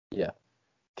 Yeah.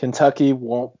 Kentucky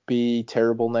won't be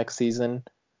terrible next season.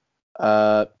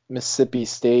 Mississippi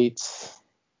State.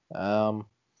 Ben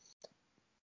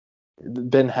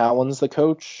Howland's the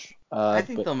coach. I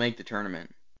think But they'll make the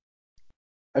tournament.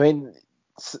 I mean,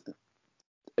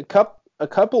 a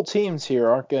couple teams here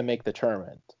aren't going to make the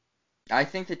tournament. I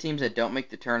think the teams that don't make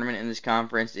the tournament in this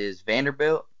conference is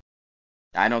Vanderbilt.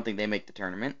 I don't think they make the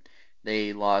tournament.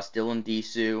 They lost Dylan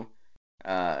Disu.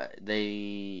 Did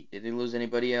they lose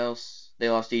anybody else? They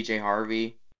lost DJ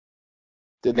Harvey,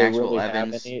 Did they Maxwell really have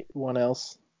Evans. anyone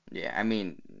else? Yeah, I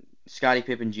mean, Scottie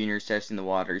Pippen Jr. is testing the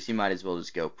waters. He might as well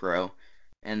just go pro.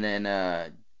 And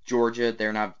then Georgia,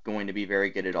 they're not going to be very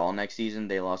good at all next season.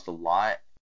 They lost a lot.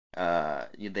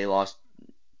 They lost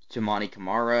to Monty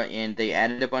Kamara, and they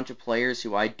added a bunch of players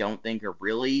who I don't think are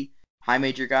really high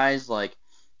major guys, like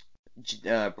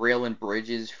Braylon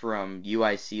Bridges from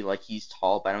UIC. Like, he's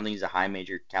tall, but I don't think he's a high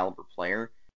major caliber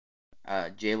player.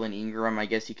 Jalen Ingram, I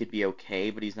guess he could be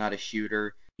okay, but he's not a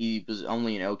shooter. He was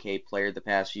only an okay player the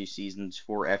past few seasons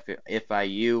for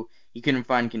FIU. He couldn't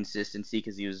find consistency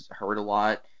because he was hurt a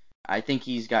lot. I think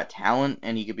he's got talent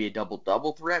and he could be a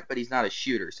double-double threat, but he's not a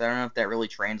shooter. So I don't know if that really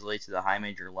translates to the high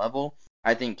major level.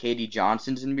 I think KD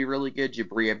Johnson's going to be really good.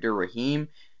 Jabri Abdur-Rahim.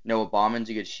 Noah Bauman's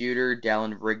a good shooter.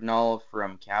 Dallin Rignall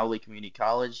from Cowley Community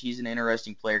College. He's an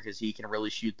interesting player because he can really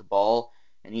shoot the ball,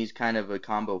 and he's kind of a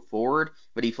combo forward,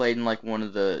 but he played in like one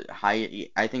of the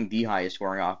I think the highest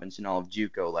scoring offense in all of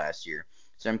JUCO last year.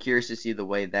 So I'm curious to see the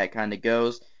way that kind of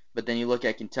goes. But then you look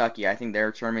at Kentucky. I think they're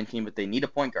a tournament team, but they need a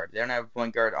point guard. They don't have a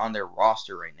point guard on their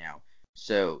roster right now,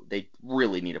 so they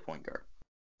really need a point guard.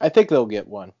 I think they'll get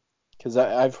one because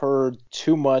I've heard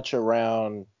too much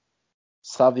around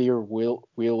Xavier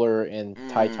Wheeler and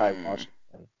Ty Mm,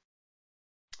 Washington.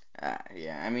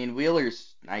 yeah, I mean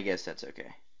Wheeler's. I guess that's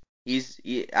okay.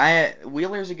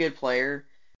 Wheeler's a good player,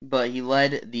 but he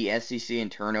led the SEC in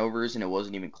turnovers, and it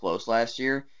wasn't even close last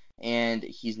year. And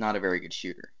he's not a very good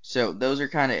shooter. So those are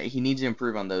kind of he needs to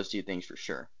improve on those two things for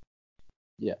sure.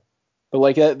 Yeah, but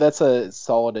like that's a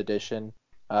solid addition.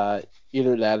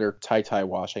 Either that or Ty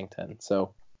Washington.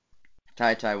 So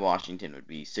Ty Washington would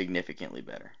be significantly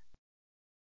better.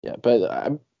 yeah,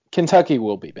 but Kentucky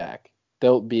will be back.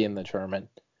 They'll be in the tournament.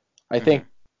 I Hmm. think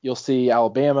you'll see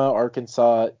Alabama,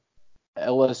 Arkansas,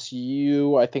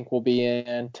 LSU. I think will be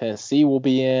in. Tennessee will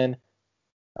be in.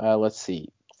 Let's see.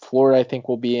 Florida, I think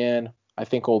will be in. I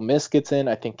think Ole Miss gets in.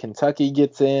 I think Kentucky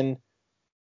gets in.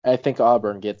 I think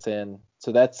Auburn gets in.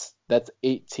 So that's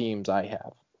 8 teams I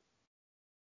have.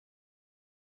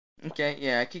 Okay,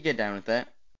 yeah, I could get down with that.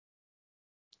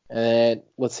 And then,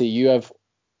 let's see. You have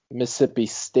Mississippi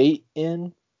State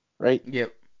in, right?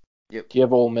 Yep, yep. Do you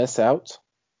have Ole Miss out?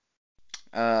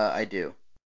 I do.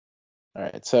 All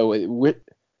right. So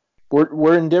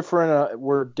we're indifferent.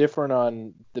 We're different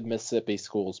on the Mississippi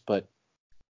schools, but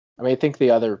I mean I think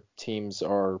the other teams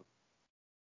are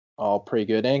all pretty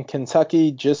good. And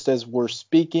Kentucky, just as we're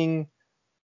speaking,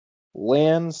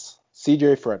 lands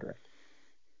C.J. Frederick.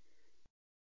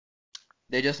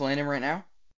 They just land him right now?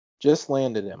 Just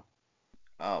landed him.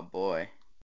 Oh boy.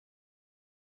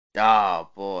 Oh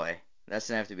boy. That's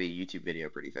gonna have to be a YouTube video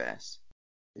pretty fast.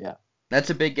 Yeah. That's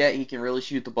a big get. He can really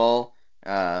shoot the ball.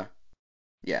 Yeah,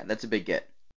 that's a big get.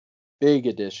 Big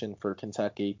addition for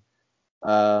Kentucky.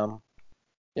 Um,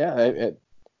 yeah,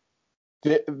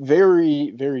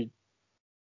 very, very.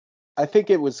 I think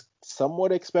it was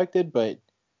somewhat expected, but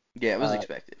Yeah, it was uh,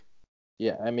 expected.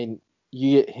 yeah, I mean,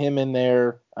 you get him in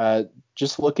there.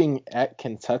 Just looking at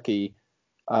Kentucky,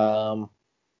 um,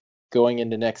 going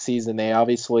into next season, they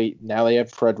obviously now they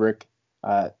have Frederick.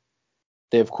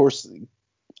 They of course,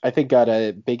 I think, got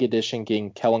a big addition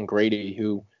getting Kellen Grady,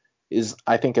 who is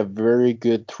I think a very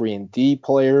good 3-and-D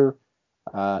player.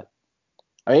 Uh,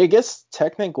 I guess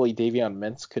technically Davion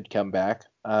Mintz could come back.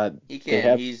 He They can.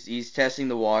 have He's testing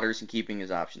the waters and keeping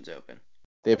his options open.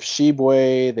 they have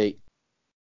Sheboy.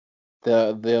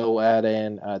 They'll add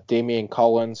in Damian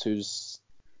Collins, who's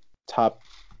top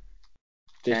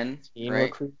 10, 15 right?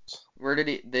 recruit. Where did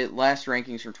he? The last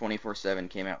rankings from 24/7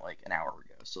 came out like an hour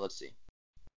ago. So let's see.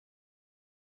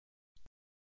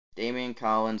 Damian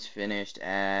Collins finished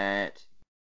at.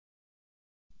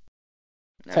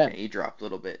 10. Okay, he dropped a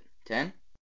little bit. 10?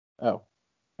 Oh, Oh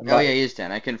yeah, unless, he is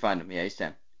 10. I couldn't find him. Yeah, he's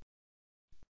 10.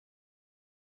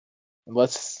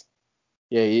 unless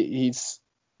yeah, he's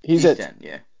He's at 10.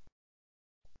 Yeah.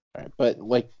 right, but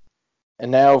like,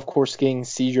 and now of course getting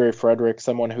C.J. Frederick,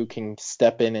 someone who can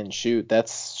step in and shoot.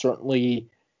 That's certainly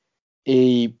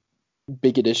a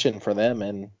big addition for them,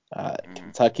 and Hmm.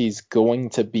 Kentucky's going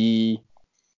to be,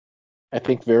 I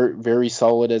think, very very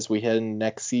solid as we head in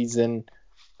next season.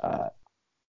 Uh,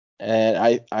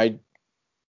 and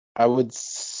I would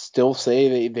still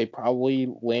say they probably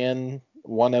land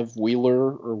one of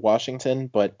Wheeler or Washington,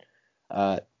 but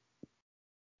I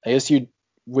guess you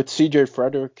with C.J.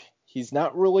 Frederick, he's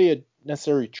not really a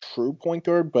necessarily true point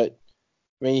guard, but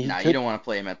I mean he Nah, you could don't want to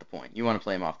play him at the point. You want to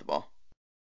play him off the ball.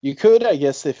 you could I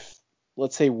guess if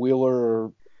let's say Wheeler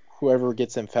or whoever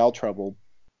gets in foul trouble,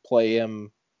 play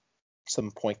him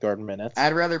some point guard minutes.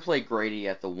 I'd rather play Grady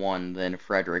at the 1 than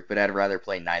Frederick, but I'd rather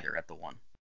play neither at the 1.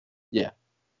 Yeah,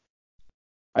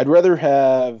 I'd rather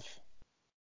have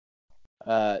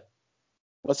uh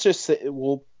let's just say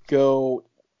we'll go.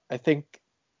 I think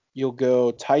you'll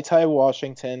go Ty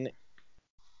Washington.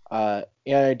 In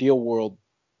an ideal world,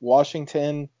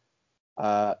 Washington,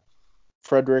 uh,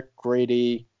 Frederick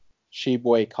Grady,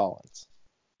 Sheboy Collins,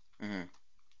 Hmm.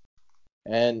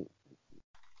 and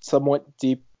somewhat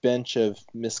deep bench of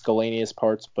miscellaneous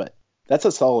parts, but that's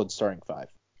a solid starting five.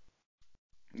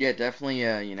 Yeah, definitely.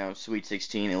 Sweet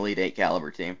 16, Elite 8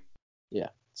 caliber team. Yeah,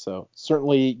 so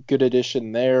certainly good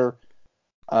addition there.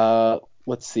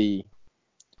 Let's see.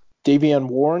 Davion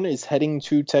Warren is heading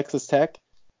to Texas Tech.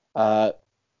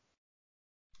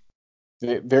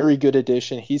 Very good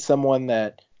addition. He's someone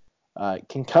that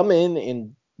can come in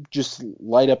and just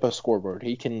light up a scoreboard.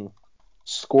 He can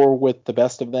score with the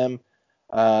best of them.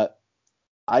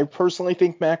 I personally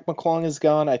think Mac McClung is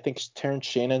gone. I think Terrence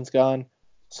Shannon's gone.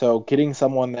 So getting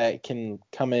someone that can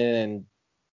come in and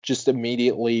just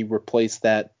immediately replace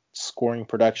that scoring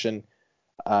production,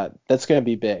 that's going to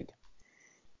be big.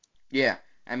 Yeah,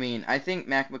 I mean, I think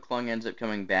Mac McClung ends up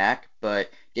coming back, but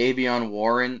Davion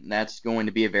Warren, that's going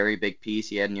to be a very big piece.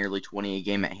 He had nearly 20 a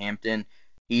game at Hampton.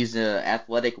 He's an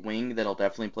athletic wing that'll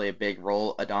definitely play a big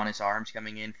role. Adonis Arms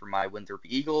coming in for my Winthrop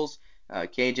Eagles.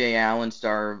 KJ Allen,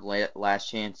 star of Last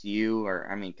Chance U, or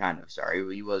I mean, kind of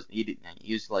sorry, he was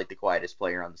like the quietest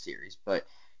player on the series, but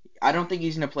I don't think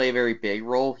he's going to play a very big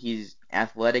role. He's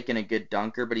athletic and a good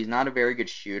dunker, but he's not a very good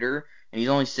shooter, and he's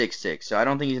only 6'6", so I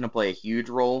don't think he's going to play a huge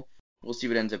role. We'll see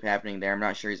what ends up happening there. I'm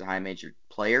not sure he's a high major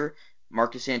player.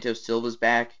 Marcus Santos Silva's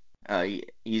back.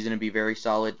 He's going to be very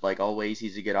solid, like always.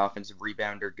 He's a good offensive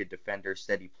rebounder, good defender,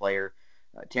 steady player.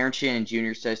 Terrence Shannon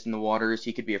Jr. is testing the waters.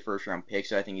 He could be a first-round pick,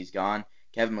 so I think he's gone.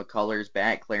 Kevin McCullough's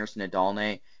back. Clarence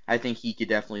Nadolny, I think he could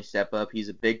definitely step up. He's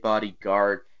a big-bodied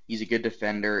guard. He's a good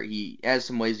defender. He has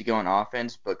some ways to go on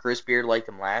offense, but Chris Beard liked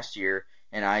him last year,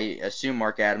 and I assume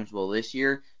Mark Adams will this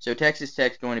year. So Texas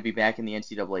Tech's going to be back in the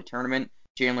NCAA tournament.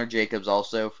 Chandler Jacobs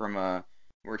also from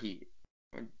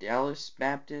Dallas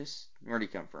Baptist? Where'd he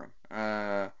come from?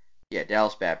 Yeah,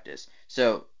 Dallas Baptist.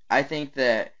 So I think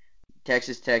that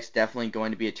Texas Tech's definitely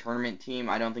going to be a tournament team.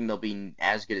 I don't think they'll be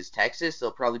as good as Texas.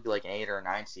 They'll probably be like an 8 or a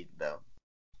 9 seed though.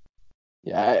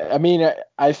 Yeah, I mean,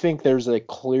 I think there's a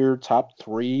clear top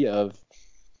three of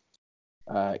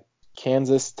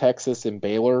Kansas, Texas, and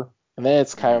Baylor, and then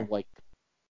it's kind of like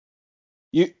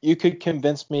you could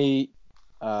convince me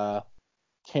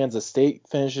Kansas State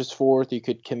finishes fourth. You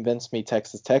could convince me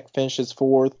Texas Tech finishes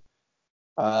fourth.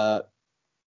 I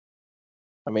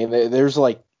mean, there's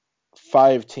like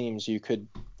 5 teams you could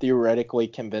theoretically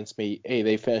convince me, hey,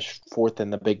 they finish fourth in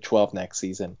the Big 12 next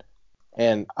season,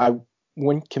 and I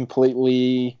wouldn't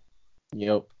completely,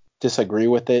 disagree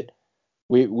with it.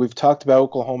 We've talked about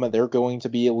Oklahoma; they're going to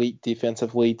be elite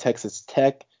defensively. Texas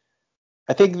Tech,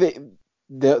 I think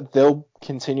they'll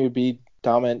continue to be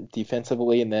dominant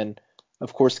defensively, and then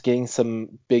of course getting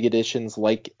some big additions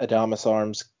like Adonis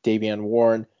Arms, Davion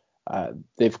Warren.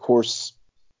 They of course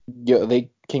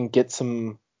they can get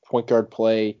some point guard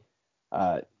play.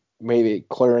 Maybe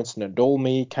Clarence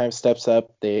Nadolny kind of steps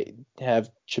up. They have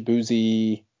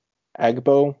Chibuzi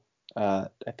Agbo. I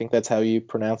think that's how you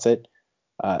pronounce it.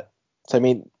 So I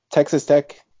mean, Texas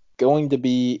Tech going to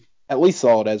be at least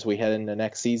solid as we head into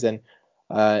next season.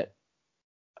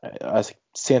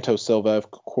 Santos Silva,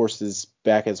 of course, is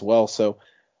back as well. So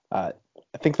I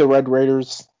think the Red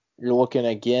Raiders, you're looking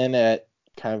again at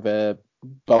kind of a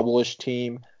bubble-ish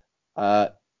team.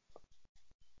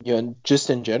 Just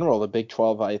in general, the Big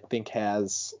 12, I think,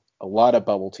 has a lot of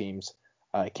bubble teams.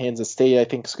 Kansas State, I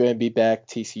think, is going to be back.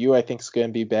 TCU, I think, is going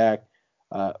to be back.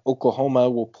 Oklahoma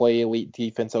will play elite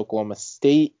defense. Oklahoma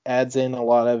State adds in a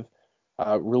lot of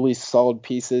really solid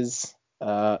pieces.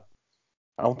 I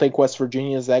don't think West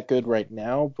Virginia is that good right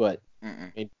now, but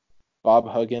Bob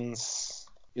Huggins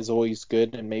is always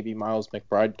good, and maybe Miles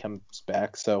McBride comes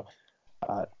back. So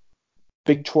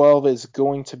Big 12 is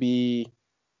going to be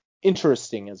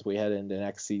interesting as we head into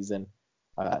next season.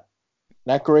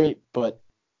 Not great, but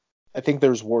I think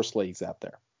there's worse leagues out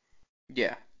there.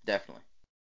 Yeah, definitely.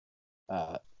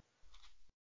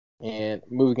 And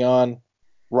moving on,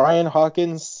 Ryan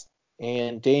Hawkins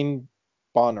and Dane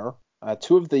Bonner,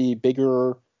 2 of the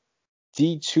bigger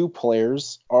D2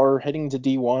 players, are heading to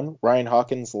D1. Ryan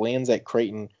Hawkins lands at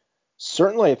Creighton.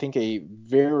 Certainly, I think a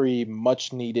very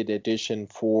much needed addition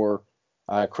for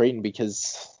Creighton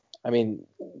because, I mean,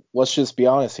 let's just be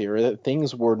honest here.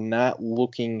 Things were not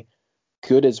looking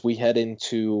good as we head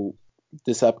into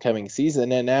this upcoming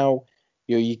season. And now,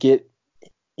 you get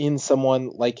in someone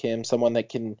like him, someone that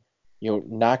can,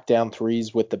 knock down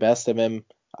threes with the best of him,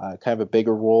 kind of a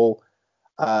bigger role.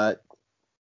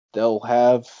 They'll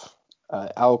have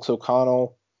Alex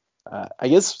O'Connell. I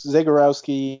guess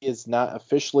Zagorowski is not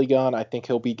officially gone. I think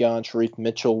he'll be gone. Sharif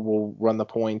Mitchell will run the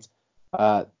point.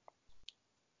 Ryan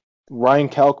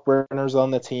Kalkbrenner's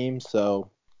on the team, so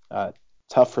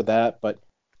tough for that. But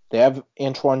they have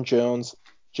Antoine Jones.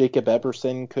 Jacob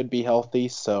Epperson could be healthy.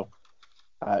 So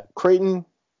Creighton,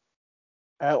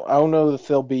 I don't know if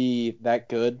they'll be that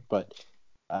good, but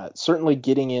certainly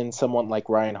getting in someone like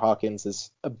Ryan Hawkins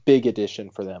is a big addition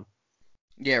for them.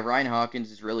 Yeah, Ryan Hawkins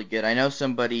is really good. I know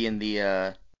somebody in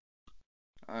the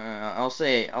I'll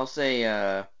say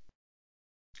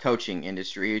coaching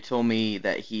industry. He told me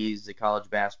that he's the college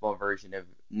basketball version of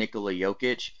Nikola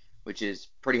Jokic, which is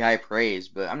pretty high praise,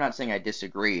 but I'm not saying I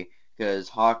disagree because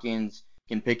Hawkins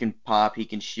can pick and pop, he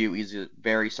can shoot, he's a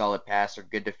very solid passer,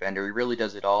 good defender. He really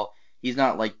does it all. He's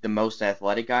not like the most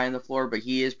athletic guy on the floor, but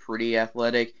he is pretty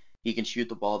athletic. He can shoot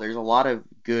the ball. There's a lot of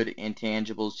good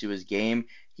intangibles to his game.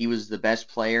 He was the best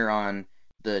player on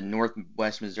the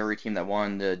Northwest Missouri team that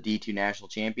won the D2 national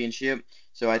championship.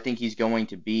 So I think he's going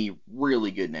to be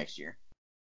really good next year.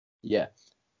 Yeah.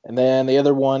 And then the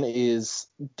other one is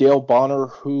Dale Bonner,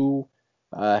 who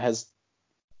has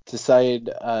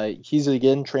decided he's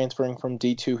again transferring from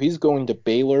D2. He's going to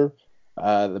Baylor.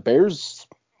 The Bears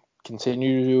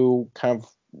continue to kind of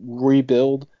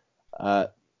rebuild.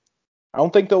 I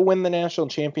don't think they'll win the national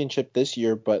championship this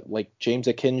year, but like James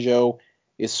Akinjo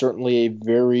is certainly a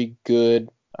very good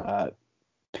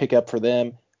pickup for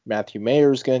them. Matthew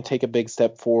Mayer is going to take a big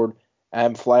step forward.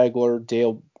 Adam Flagler,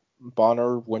 Dale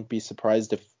Bonner, wouldn't be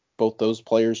surprised if both those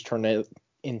players turn it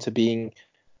into being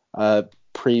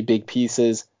pretty big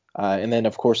pieces. And then,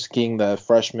 of course, getting the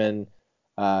freshmen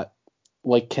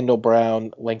like Kendall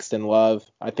Brown, Langston Love,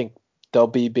 I think they'll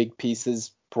be big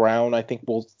pieces. Brown, I think,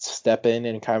 will step in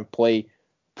and kind of play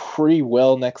pretty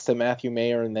well next to Matthew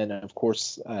Mayer. And then, of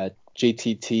course,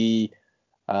 JTT,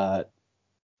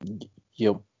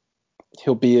 he'll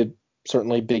be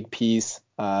certainly a big piece.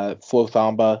 Flo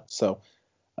Thamba. So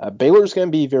Baylor's going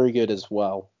to be very good as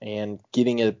well. And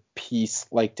getting a piece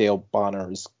like Dale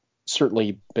Bonner is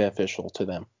certainly beneficial to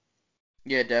them.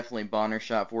 Yeah, definitely. Bonner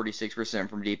shot 46%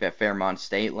 from deep at Fairmont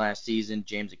State last season.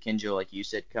 James Akinjo, like you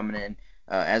said, coming in.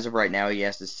 As of right now, he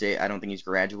has to sit. I don't think he's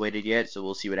graduated yet, so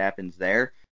we'll see what happens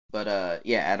there. But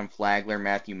yeah, Adam Flagler,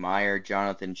 Matthew Meyer,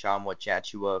 Jonathan Chamwa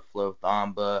Chachua, Flo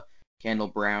Thamba, Kendall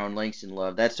Brown, Langston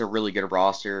Love. That's a really good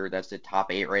roster. That's the top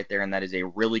 8 right there, and that is a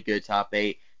really good top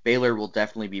 8. Baylor will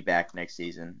definitely be back next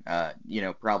season.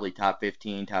 Probably top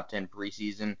 15, top 10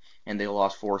 preseason, and they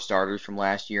lost 4 starters from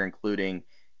last year, including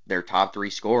their top 3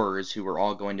 scorers, who were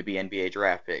all going to be NBA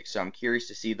draft picks. So I'm curious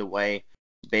to see the way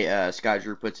Scott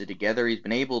Drew puts it together. He's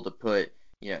been able to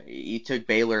he took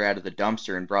Baylor out of the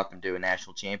dumpster and brought them to a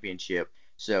national championship.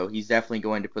 So he's definitely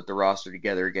going to put the roster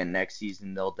together again next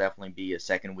season. They'll definitely be a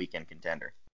second weekend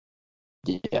contender.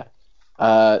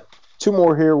 Yeah. 2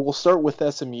 more here. We'll start with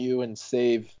SMU and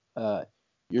save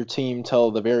your team till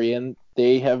the very end.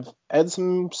 They have had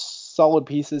some solid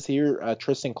pieces here.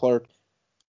 Tristan Clark,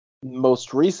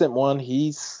 most recent one,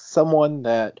 he's someone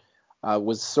that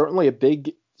was certainly a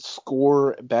big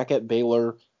scorer back at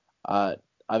Baylor.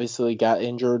 Obviously got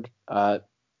injured.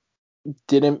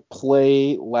 Didn't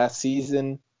play last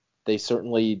season. They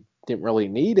certainly didn't really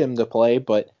need him to play,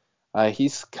 but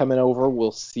he's coming over.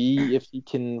 We'll see if he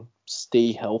can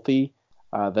stay healthy.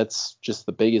 That's just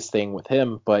the biggest thing with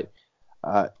him. But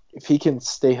if he can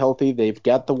stay healthy, they've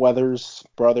got the Weathers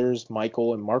brothers,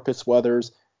 Michael and Marcus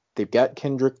Weathers. They've got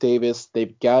Kendrick Davis.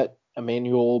 They've got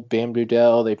Emmanuel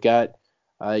Bambudel. They've got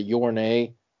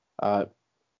Yornay,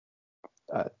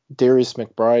 Darius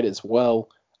McBride as well.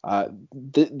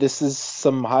 This is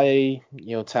some high,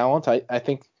 talent. I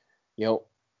think,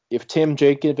 if Tim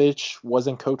Jankovich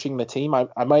wasn't coaching the team,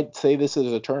 I might say this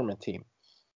is a tournament team.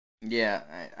 Yeah,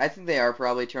 I think they are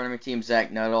probably a tournament team.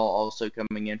 Zach Nuttall also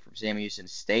coming in from Sam Houston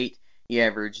State. He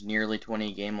averaged nearly 20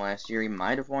 a game last year. He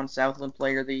might have won Southland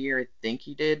Player of the Year. I think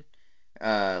he did.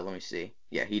 Let me see.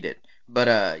 Yeah, he did.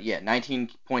 But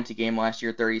 19 points a game last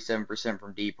year, 37%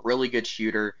 from deep. Really good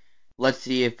shooter. Let's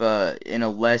see if in a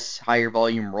less higher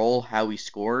volume role how he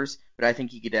scores. But I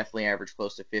think he could definitely average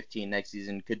close to 15 next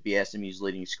season. Could be SMU's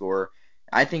leading scorer.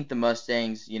 I think the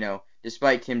Mustangs,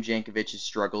 despite Tim Jankovich's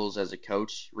struggles as a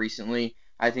coach recently,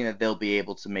 I think that they'll be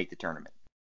able to make the tournament.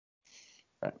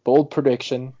 Right, bold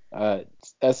prediction.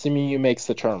 SMU makes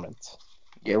the tournament.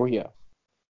 There we go.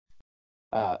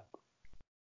 I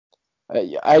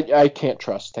can't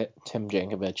trust Tim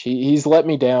Jankovich. He's let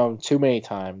me down too many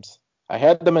times. I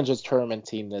had them as a tournament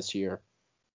team this year,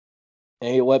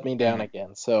 and he let me down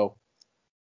again. So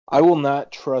I will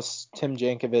not trust Tim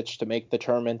Jankovich to make the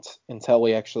tournament until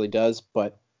he actually does.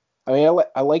 But I mean,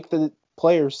 I like the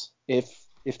players. If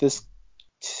this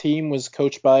team was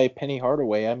coached by Penny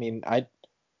Hardaway, I mean, I'd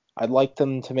like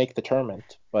them to make the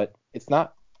tournament, but it's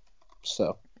not.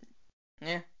 So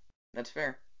yeah, that's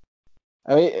fair.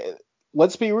 I mean,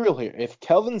 let's be real here. If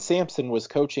Kelvin Sampson was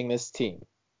coaching this team,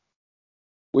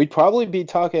 we'd probably be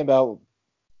talking about,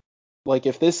 like,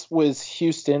 if this was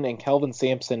Houston and Kelvin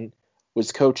Sampson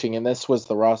was coaching and this was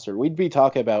the roster, we'd be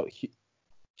talking about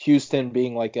Houston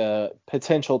being like a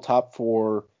potential top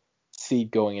 4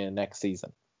 seed going into next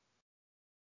season.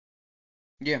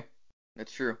 Yeah,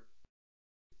 that's true.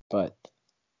 But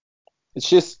It's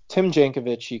just Tim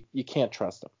Jankovic. You can't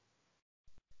trust him.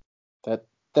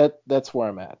 That's where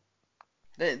I'm at.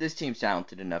 This team's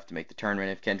talented enough to make the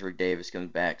tournament if Kendrick Davis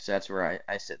comes back, so that's where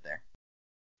I sit there.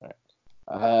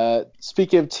 All right.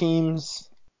 Speaking of teams,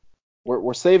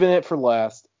 we're saving it for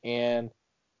last, and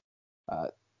uh,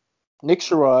 Nick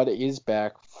Sherrod is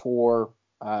back for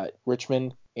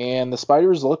Richmond, and the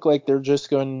Spiders look like they're just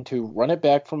going to run it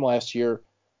back from last year,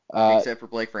 Except for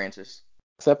Blake Francis.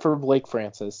 except for Blake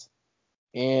Francis,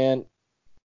 and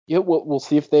yeah, we'll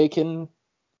see if they can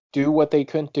do what they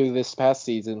couldn't do this past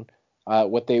season,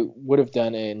 what they would have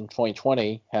done in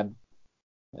 2020 had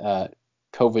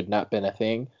COVID not been a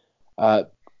thing.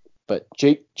 But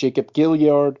Jacob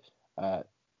Gilliard,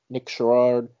 Nick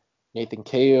Sherrard, Nathan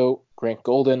Kao, Grant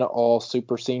Golden, all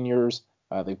super seniors.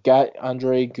 They've got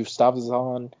Andre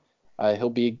Gustafsson. He'll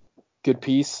be a good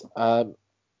piece.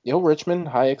 Richmond,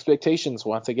 high expectations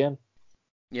once again.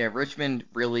 Yeah, Richmond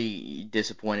really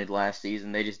disappointed last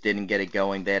season. They just didn't get it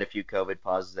going. They had a few COVID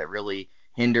pauses that really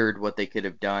hindered what they could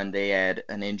have done. They had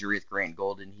an injury with Grant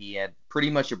Golden. He had pretty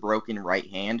much a broken right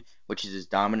hand, which is his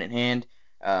dominant hand.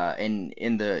 And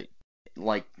in the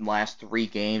last 3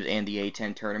 games and the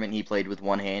A10 tournament, he played with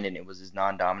one hand and it was his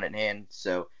non-dominant hand.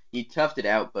 So he toughed it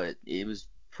out, but it was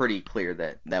pretty clear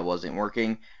that that wasn't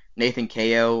working. Nathan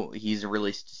Kao, he's a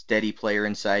really steady player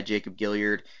inside Jacob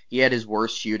Gilliard. He had his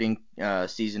worst shooting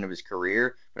season of his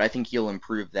career, but I think he'll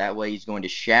improve that way. He's going to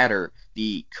shatter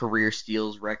the career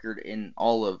steals record in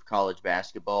all of college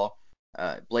basketball.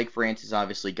 Blake Francis is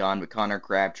obviously gone, but Connor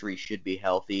Crabtree should be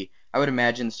healthy. I would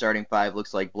imagine the starting five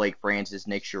looks like Blake Francis,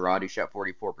 Nick Sherrod, who shot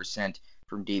 44%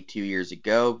 from deep 2 years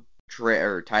ago,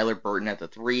 Tyler Burton at the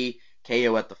 3,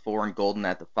 Kao at the 4, and Golden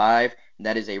at the 5.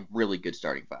 That is a really good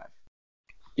starting five.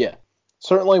 Yeah,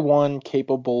 certainly one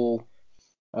capable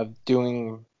of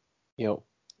doing,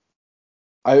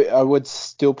 I would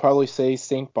still probably say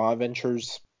St.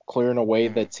 Bonaventure's clearing a way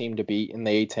that seemed to be in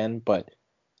the A10, but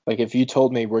like if you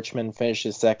told me Richmond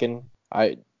finishes second,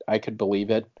 I could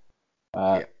believe it.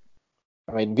 Yeah.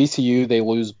 I mean, VCU, they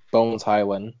lose Bones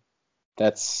Highland.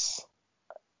 I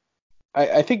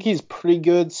think he's pretty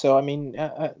good, so I mean,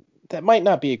 that might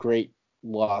not be a great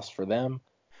loss for them.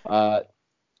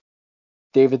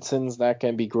 Davidson's not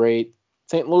going to be great.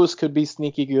 St. Louis could be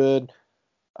sneaky good.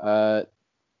 Yeah,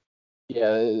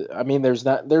 I mean, there's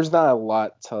not a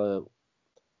lot to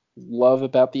love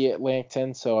about the Atlantic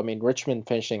 10, so I mean, Richmond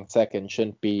finishing second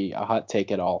shouldn't be a hot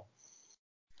take at all.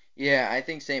 Yeah, I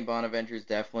think St. Bonaventure is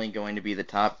definitely going to be the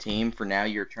top team. For now,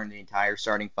 you're turning the entire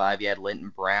starting five. You had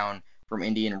Linton Brown from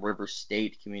Indian River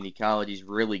State Community College. He's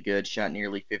really good, shot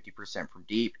nearly 50% from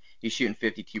deep. He's shooting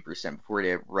 52% before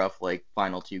the rough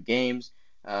final 2 games.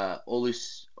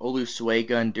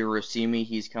 Olusegun Durosimi,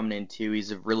 he's coming in too.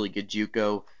 He's a really good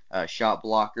JUCO shot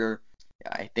blocker.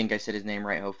 I think I said his name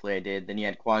right. Hopefully I did. Then you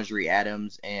had Quadri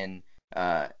Adams and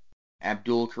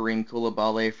Abdul Karim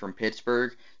Koulibaly from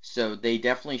Pittsburgh. So they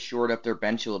definitely shored up their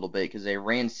bench a little bit because they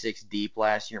ran 6 deep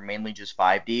last year, mainly just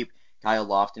 5 deep. Kyle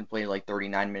Lofton played like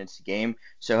 39 minutes a game,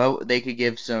 so they could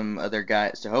give some other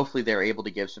guys. So hopefully they're able to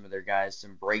give some of their guys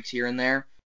some breaks here and there.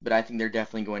 But I think they're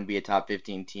definitely going to be a top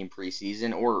 15 team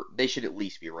preseason, or they should at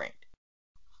least be ranked.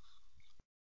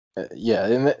 Yeah,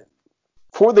 and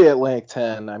for the Atlantic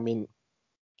 10, I mean,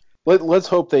 let's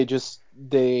hope there's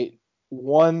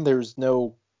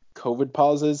no COVID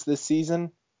pauses this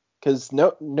season, because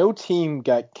no team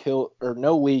got killed or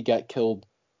no league got killed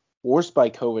worse by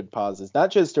COVID pauses.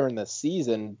 Not just during the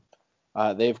season,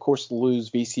 they of course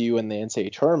lose VCU in the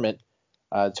NCAA tournament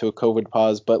to a COVID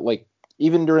pause, but like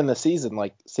even during the season,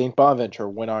 like St. Bonaventure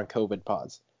went on COVID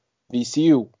pause.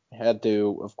 VCU had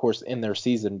to, of course, end their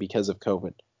season because of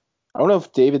COVID. I don't know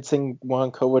if Davidson went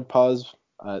on COVID pause.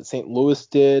 St. Louis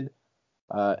did.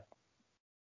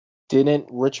 Didn't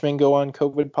Richmond go on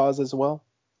COVID pause as well?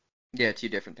 Yeah, 2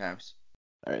 different times.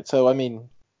 All right, so I mean,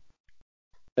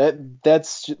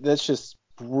 that's just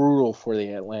brutal for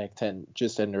the Atlantic 10,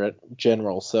 just in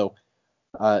general. So,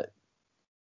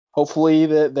 hopefully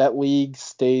that league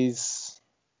stays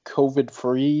COVID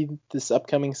free this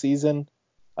upcoming season,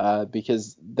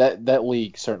 because that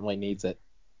league certainly needs it.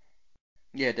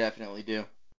 Yeah, definitely do.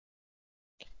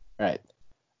 All right.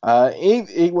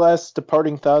 Any last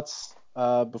departing thoughts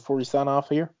before we sign off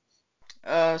here?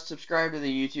 Subscribe to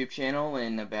the YouTube channel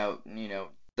in about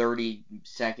 30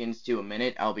 seconds to a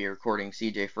minute. I'll be recording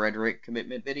CJ Frederick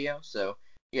commitment video, so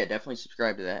yeah, definitely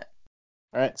subscribe to that.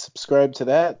 All right, subscribe to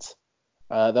that.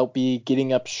 They'll be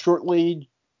getting up shortly.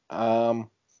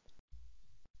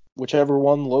 Whichever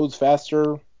one loads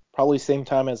faster, probably same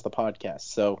time as the podcast.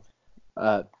 So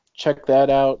check that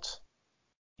out.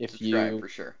 Subscribe for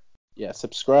sure. Yeah,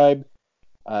 subscribe.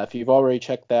 If you've already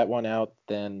checked that one out,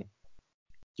 then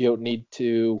you don't need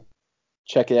to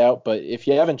check it out. But if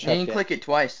you haven't And you checked can it, click it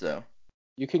twice though.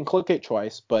 you can click it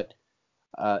twice, but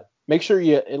make sure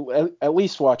you at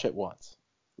least watch it once.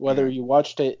 Whether Mm. you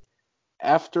watched it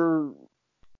after,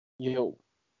 you know,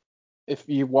 if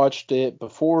you watched it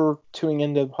before tuning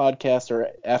into the podcast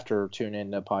or after tuning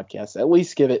into the podcast, at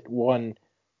least give it one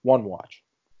watch.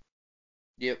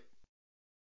 Yep.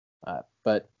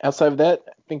 But outside of that,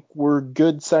 I think we're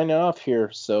good signing off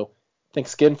here. So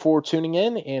thanks again for tuning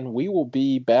in, and we will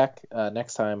be back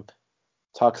next time.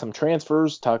 Talk some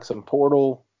transfers, talk some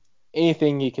portal,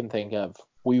 anything you can think of,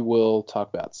 we will talk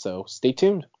about. So stay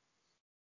tuned.